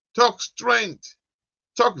 Talk strength.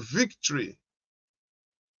 Talk victory.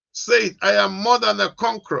 Say it, I am more than a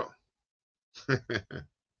conqueror. I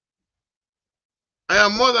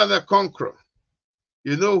am more than a conqueror.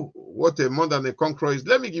 You know what a more than a conqueror is?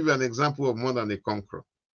 Let me give you an example of more than a conqueror.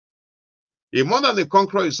 A more than a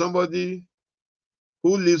conqueror is somebody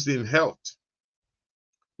who lives in health.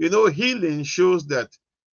 You know, healing shows that,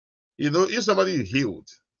 you know, if somebody is healed,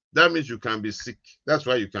 that means you can be sick. That's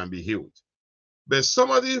why you can be healed. But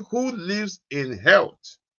somebody who lives in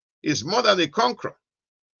health is more than a conqueror.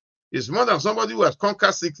 It's more than somebody who has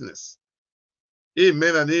conquered sickness.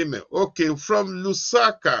 Amen and amen. Okay, from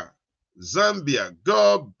Lusaka, Zambia,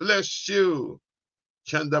 God bless you.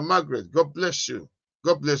 Chanda Margaret, God bless you.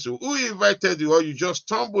 God bless you. Who invited you, or you just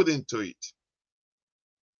stumbled into it?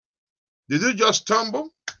 Did you just stumble?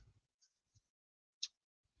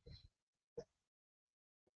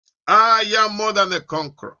 I am more than a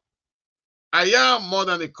conqueror. I am more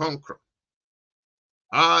than a conqueror.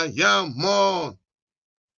 I am more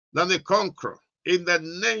than a conqueror. In the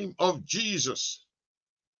name of Jesus.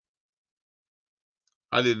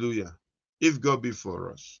 Hallelujah. If God be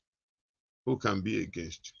for us, who can be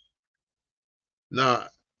against you? Now,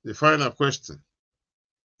 the final question.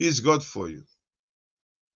 Is God for you?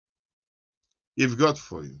 If God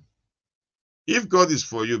for you. If God is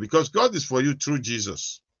for you, because God is for you through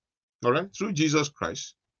Jesus. All right? Through Jesus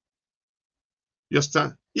Christ. You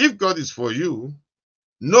understand? If God is for you,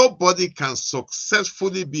 nobody can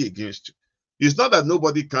successfully be against you. It's not that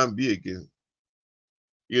nobody can be against.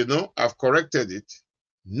 You know, I've corrected it.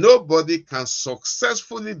 Nobody can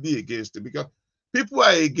successfully be against it, because people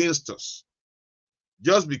are against us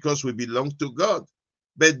just because we belong to God,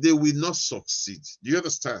 but they will not succeed. Do you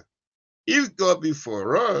understand? If God be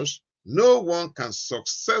for us, no one can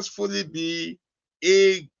successfully be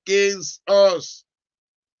against us.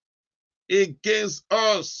 Against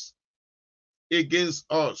us. Against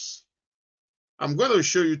us. I'm going to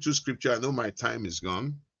show you two scriptures. I know my time is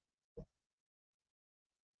gone.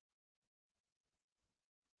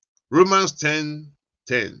 Romans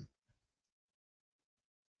 10:10.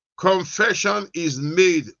 Confession is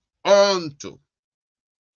made unto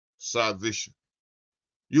salvation.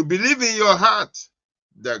 You believe in your heart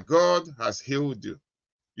that God has healed you.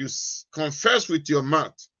 You confess with your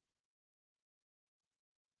mouth.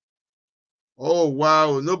 Oh,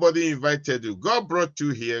 wow, nobody invited you. God brought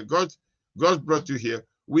you here. God brought you here.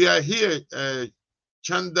 We are here,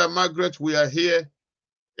 Chanda Margaret, we are here.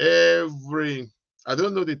 I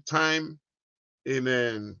don't know the time in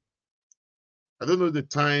I don't know the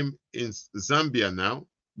time in Zambia now,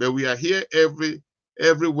 but we are here every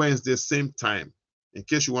Wednesday, same time. In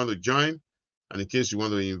case you want to join, and in case you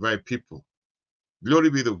want to invite people. Glory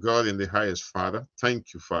be to God in the highest, Father.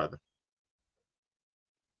 Thank you, Father.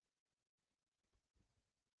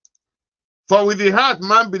 For with the heart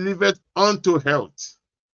man believeth unto health.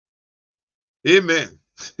 Amen.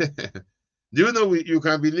 Do you know you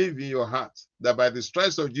can believe in your heart that by the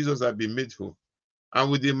stripes of Jesus have been made whole?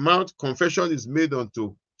 And with the mouth, confession is made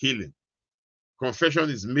unto healing. Confession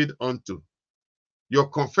is made unto. Your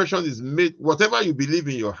confession is made, whatever you believe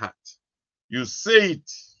in your heart, you say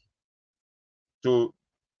it to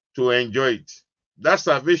enjoy it. That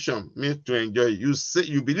salvation means to enjoy it. You say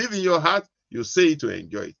you believe in your heart, you say it to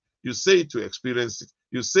enjoy it. You say it to experience it.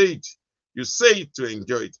 You say it. You say it to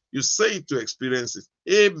enjoy it. You say it to experience it.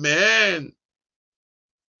 Amen.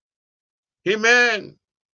 Amen.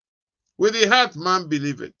 With the heart man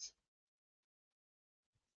believeth.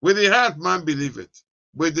 With the heart man believeth.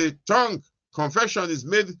 With the tongue confession is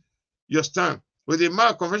made your stand. With the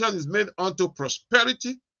mouth confession is made unto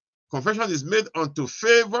prosperity. Confession is made unto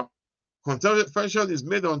favor. Confession is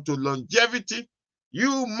made unto longevity.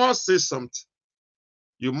 You must say something.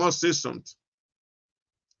 You must say something.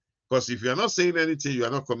 Because if you are not saying anything, you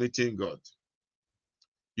are not committing God.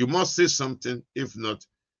 You must say something. If not,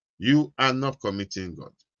 you are not committing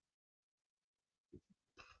God.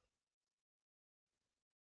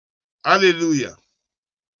 Hallelujah.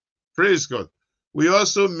 Praise God. We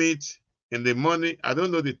also meet in the morning. I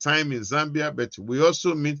don't know the time in Zambia, but we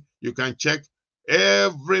also meet. You can check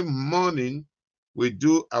every morning. We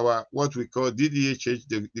do our what we call DDHH,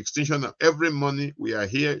 the extension of every morning. We are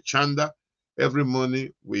here, Chanda. Every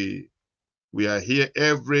morning we are here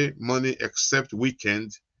every morning except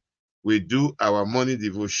weekend. We do our morning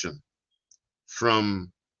devotion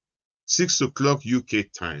from 6 o'clock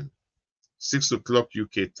UK time. 6 o'clock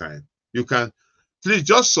UK time. You can please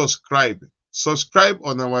just subscribe. Subscribe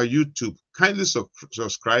on our YouTube. Kindly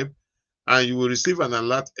subscribe, and you will receive an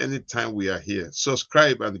alert anytime we are here.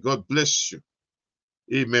 Subscribe, and God bless you.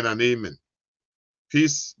 Amen and amen.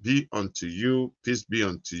 Peace be unto you. Peace be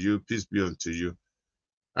unto you. Peace be unto you.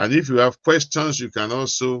 And if you have questions, you can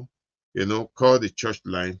also, call the church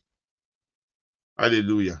line.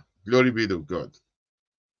 Hallelujah. Glory be to God.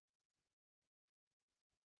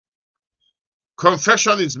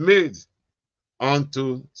 Confession is made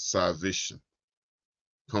unto salvation.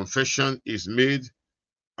 Confession is made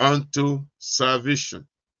unto salvation.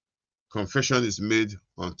 Confession is made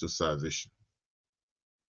unto salvation.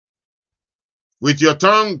 With your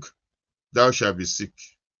tongue, thou shalt be sick.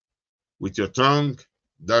 With your tongue,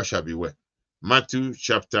 thou shalt be well. Matthew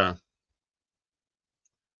chapter,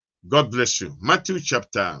 God bless you. Matthew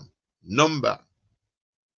chapter number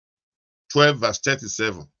 12, verse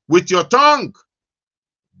 37. With your tongue,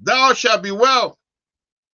 thou shalt be well,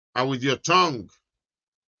 and with your tongue,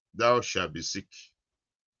 thou shalt be sick.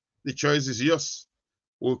 The choice is yours.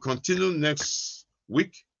 We'll continue next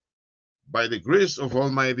week by the grace of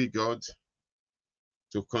Almighty God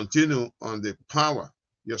to continue on the power.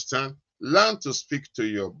 You stand. Learn to speak to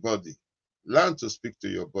your body. Learn to speak to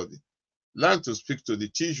your body. Learn to speak to the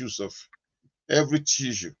tissues of every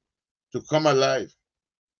tissue to come alive,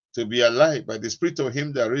 to be alive by the Spirit of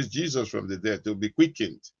Him that raised Jesus from the dead, to be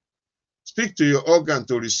quickened. Speak to your organ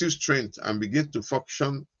to receive strength and begin to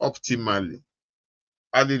function optimally.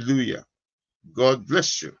 Hallelujah. God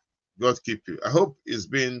bless you. God keep you. I hope it's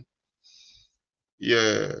been,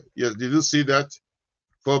 yeah. Did you see that?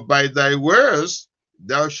 For by thy words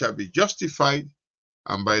thou shalt be justified,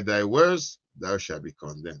 and by thy words thou shalt be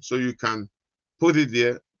condemned. So you can put it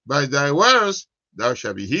there. By thy words thou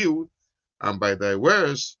shalt be healed, and by thy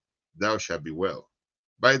words thou shalt be well.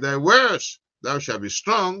 By thy words thou shalt be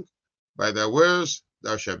strong, by thy words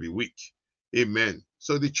thou shalt be weak. Amen.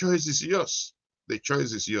 So the choice is yours. The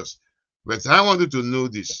choice is yours. But I want you to know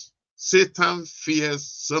this. Satan fears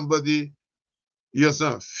somebody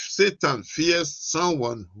yourself. Satan fears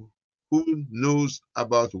someone who knows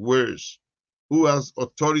about words, who has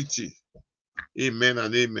authority. Amen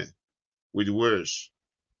and amen. With words.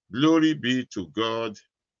 Glory be to God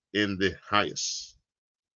in the highest.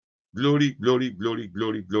 Glory, glory, glory,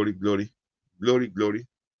 glory, glory, glory, glory, glory,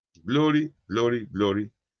 glory, glory,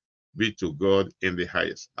 glory be to God in the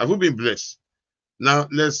highest. Have you been blessed? Now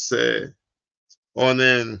let's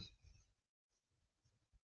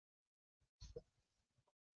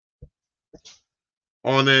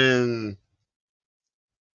on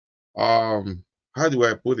how do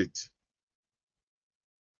I put it?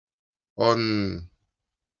 On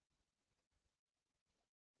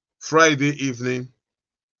Friday evening,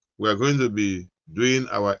 we are going to be doing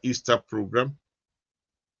our Easter program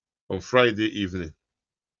on Friday evening.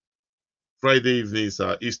 Friday evening is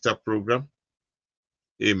our Easter program.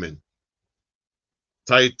 Amen.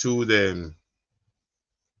 Titled The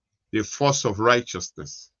Force of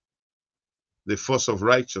Righteousness. The Force of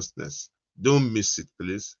Righteousness. Don't miss it,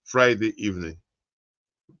 please. Friday evening,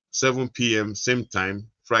 7 p.m., same time,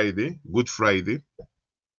 Friday, Good Friday.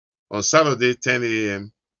 On Saturday, 10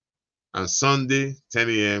 a.m. and Sunday, 10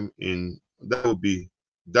 a.m. That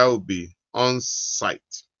will be on site.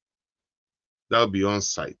 That will be on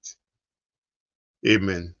site.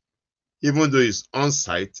 Amen. Even though it's on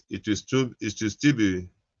site, it will still be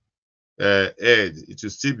aired. It will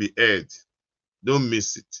still be aired. Don't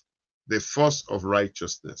miss it. The force of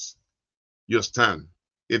righteousness. You understand?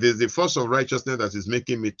 It is the force of righteousness that is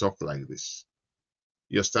making me talk like this.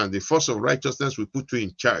 You understand? The force of righteousness will put you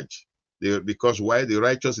in charge. Because why? The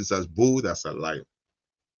righteous is as bold as a lion.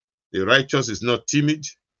 The righteous is not timid.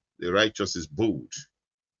 The righteous is bold.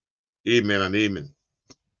 Amen and amen.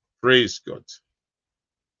 Praise God.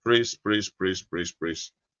 Praise, praise, praise, praise,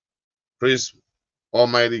 praise. Praise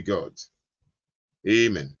Almighty God.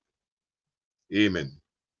 Amen. Amen.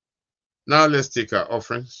 Now let's take our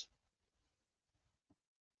offerings.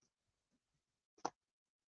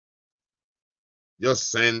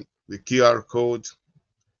 Just send the QR code.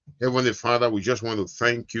 Heavenly Father, we just want to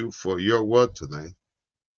thank you for your word tonight.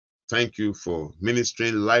 Thank you for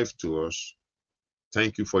ministering life to us.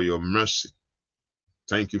 Thank you for your mercy.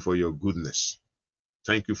 Thank you for your goodness.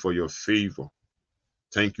 Thank you for your favor.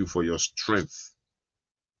 Thank you for your strength.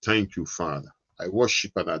 Thank you, Father. I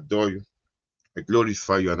worship and adore you. I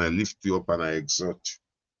glorify you and I lift you up and I exalt you.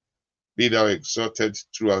 Be thou exalted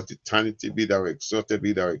throughout eternity. Be thou exalted,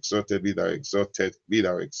 be thou exalted, be thou exalted, be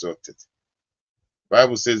thou exalted.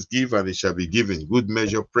 Bible says, give and it shall be given. Good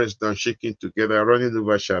measure, pressed down, shaking together, running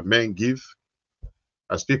over shall men give.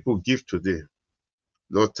 As people give today,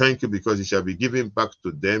 Lord, thank you because it shall be given back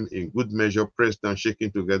to them in good measure, pressed down,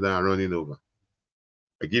 shaking together, and running over.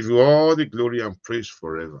 I give you all the glory and praise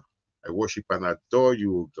forever. I worship and adore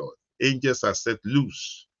you, O God. Angels are set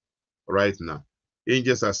loose right now.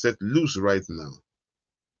 Angels are set loose right now.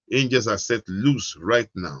 Angels are set loose right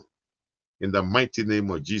now. In the mighty name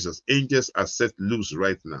of Jesus, angels are set loose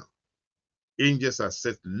right now. Angels are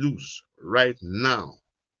set loose right now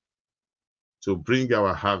to bring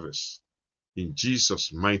our harvest in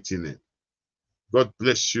Jesus' mighty name. God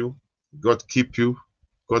bless you. God keep you.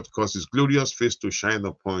 God cause his glorious face to shine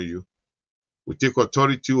upon you. We take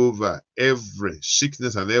authority over every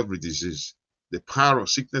sickness and every disease. The power of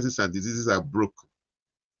sicknesses and diseases are broken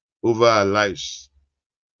over our lives.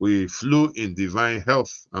 We flow in divine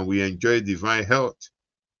health and we enjoy divine health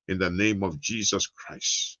in the name of Jesus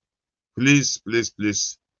Christ. Please, please,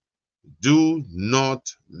 please, do not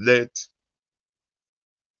let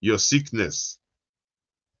your sickness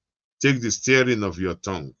take the steering of your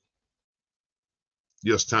tongue.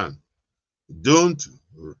 You understand? Don't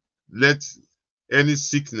let any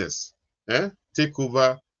sickness take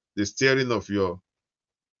over the steering of your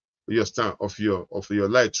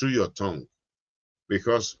life through your tongue.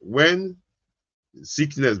 Because when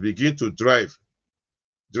sickness begin to drive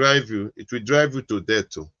you, it will drive you to death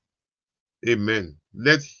too. Amen.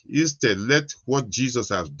 Instead, let what Jesus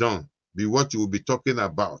has done be what you will be talking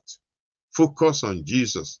about. Focus on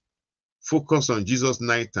Jesus. Focus on Jesus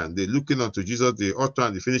night and day, looking unto Jesus, the author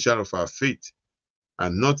and the finisher of our faith,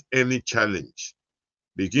 and not any challenge.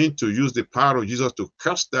 Begin to use the power of Jesus to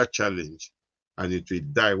cast that challenge, and it will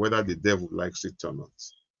die, whether the devil likes it or not.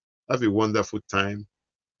 Have a wonderful time.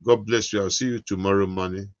 God bless you. I'll see you tomorrow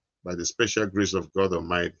morning by the special grace of God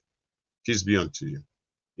Almighty. Peace be unto you.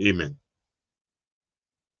 Amen.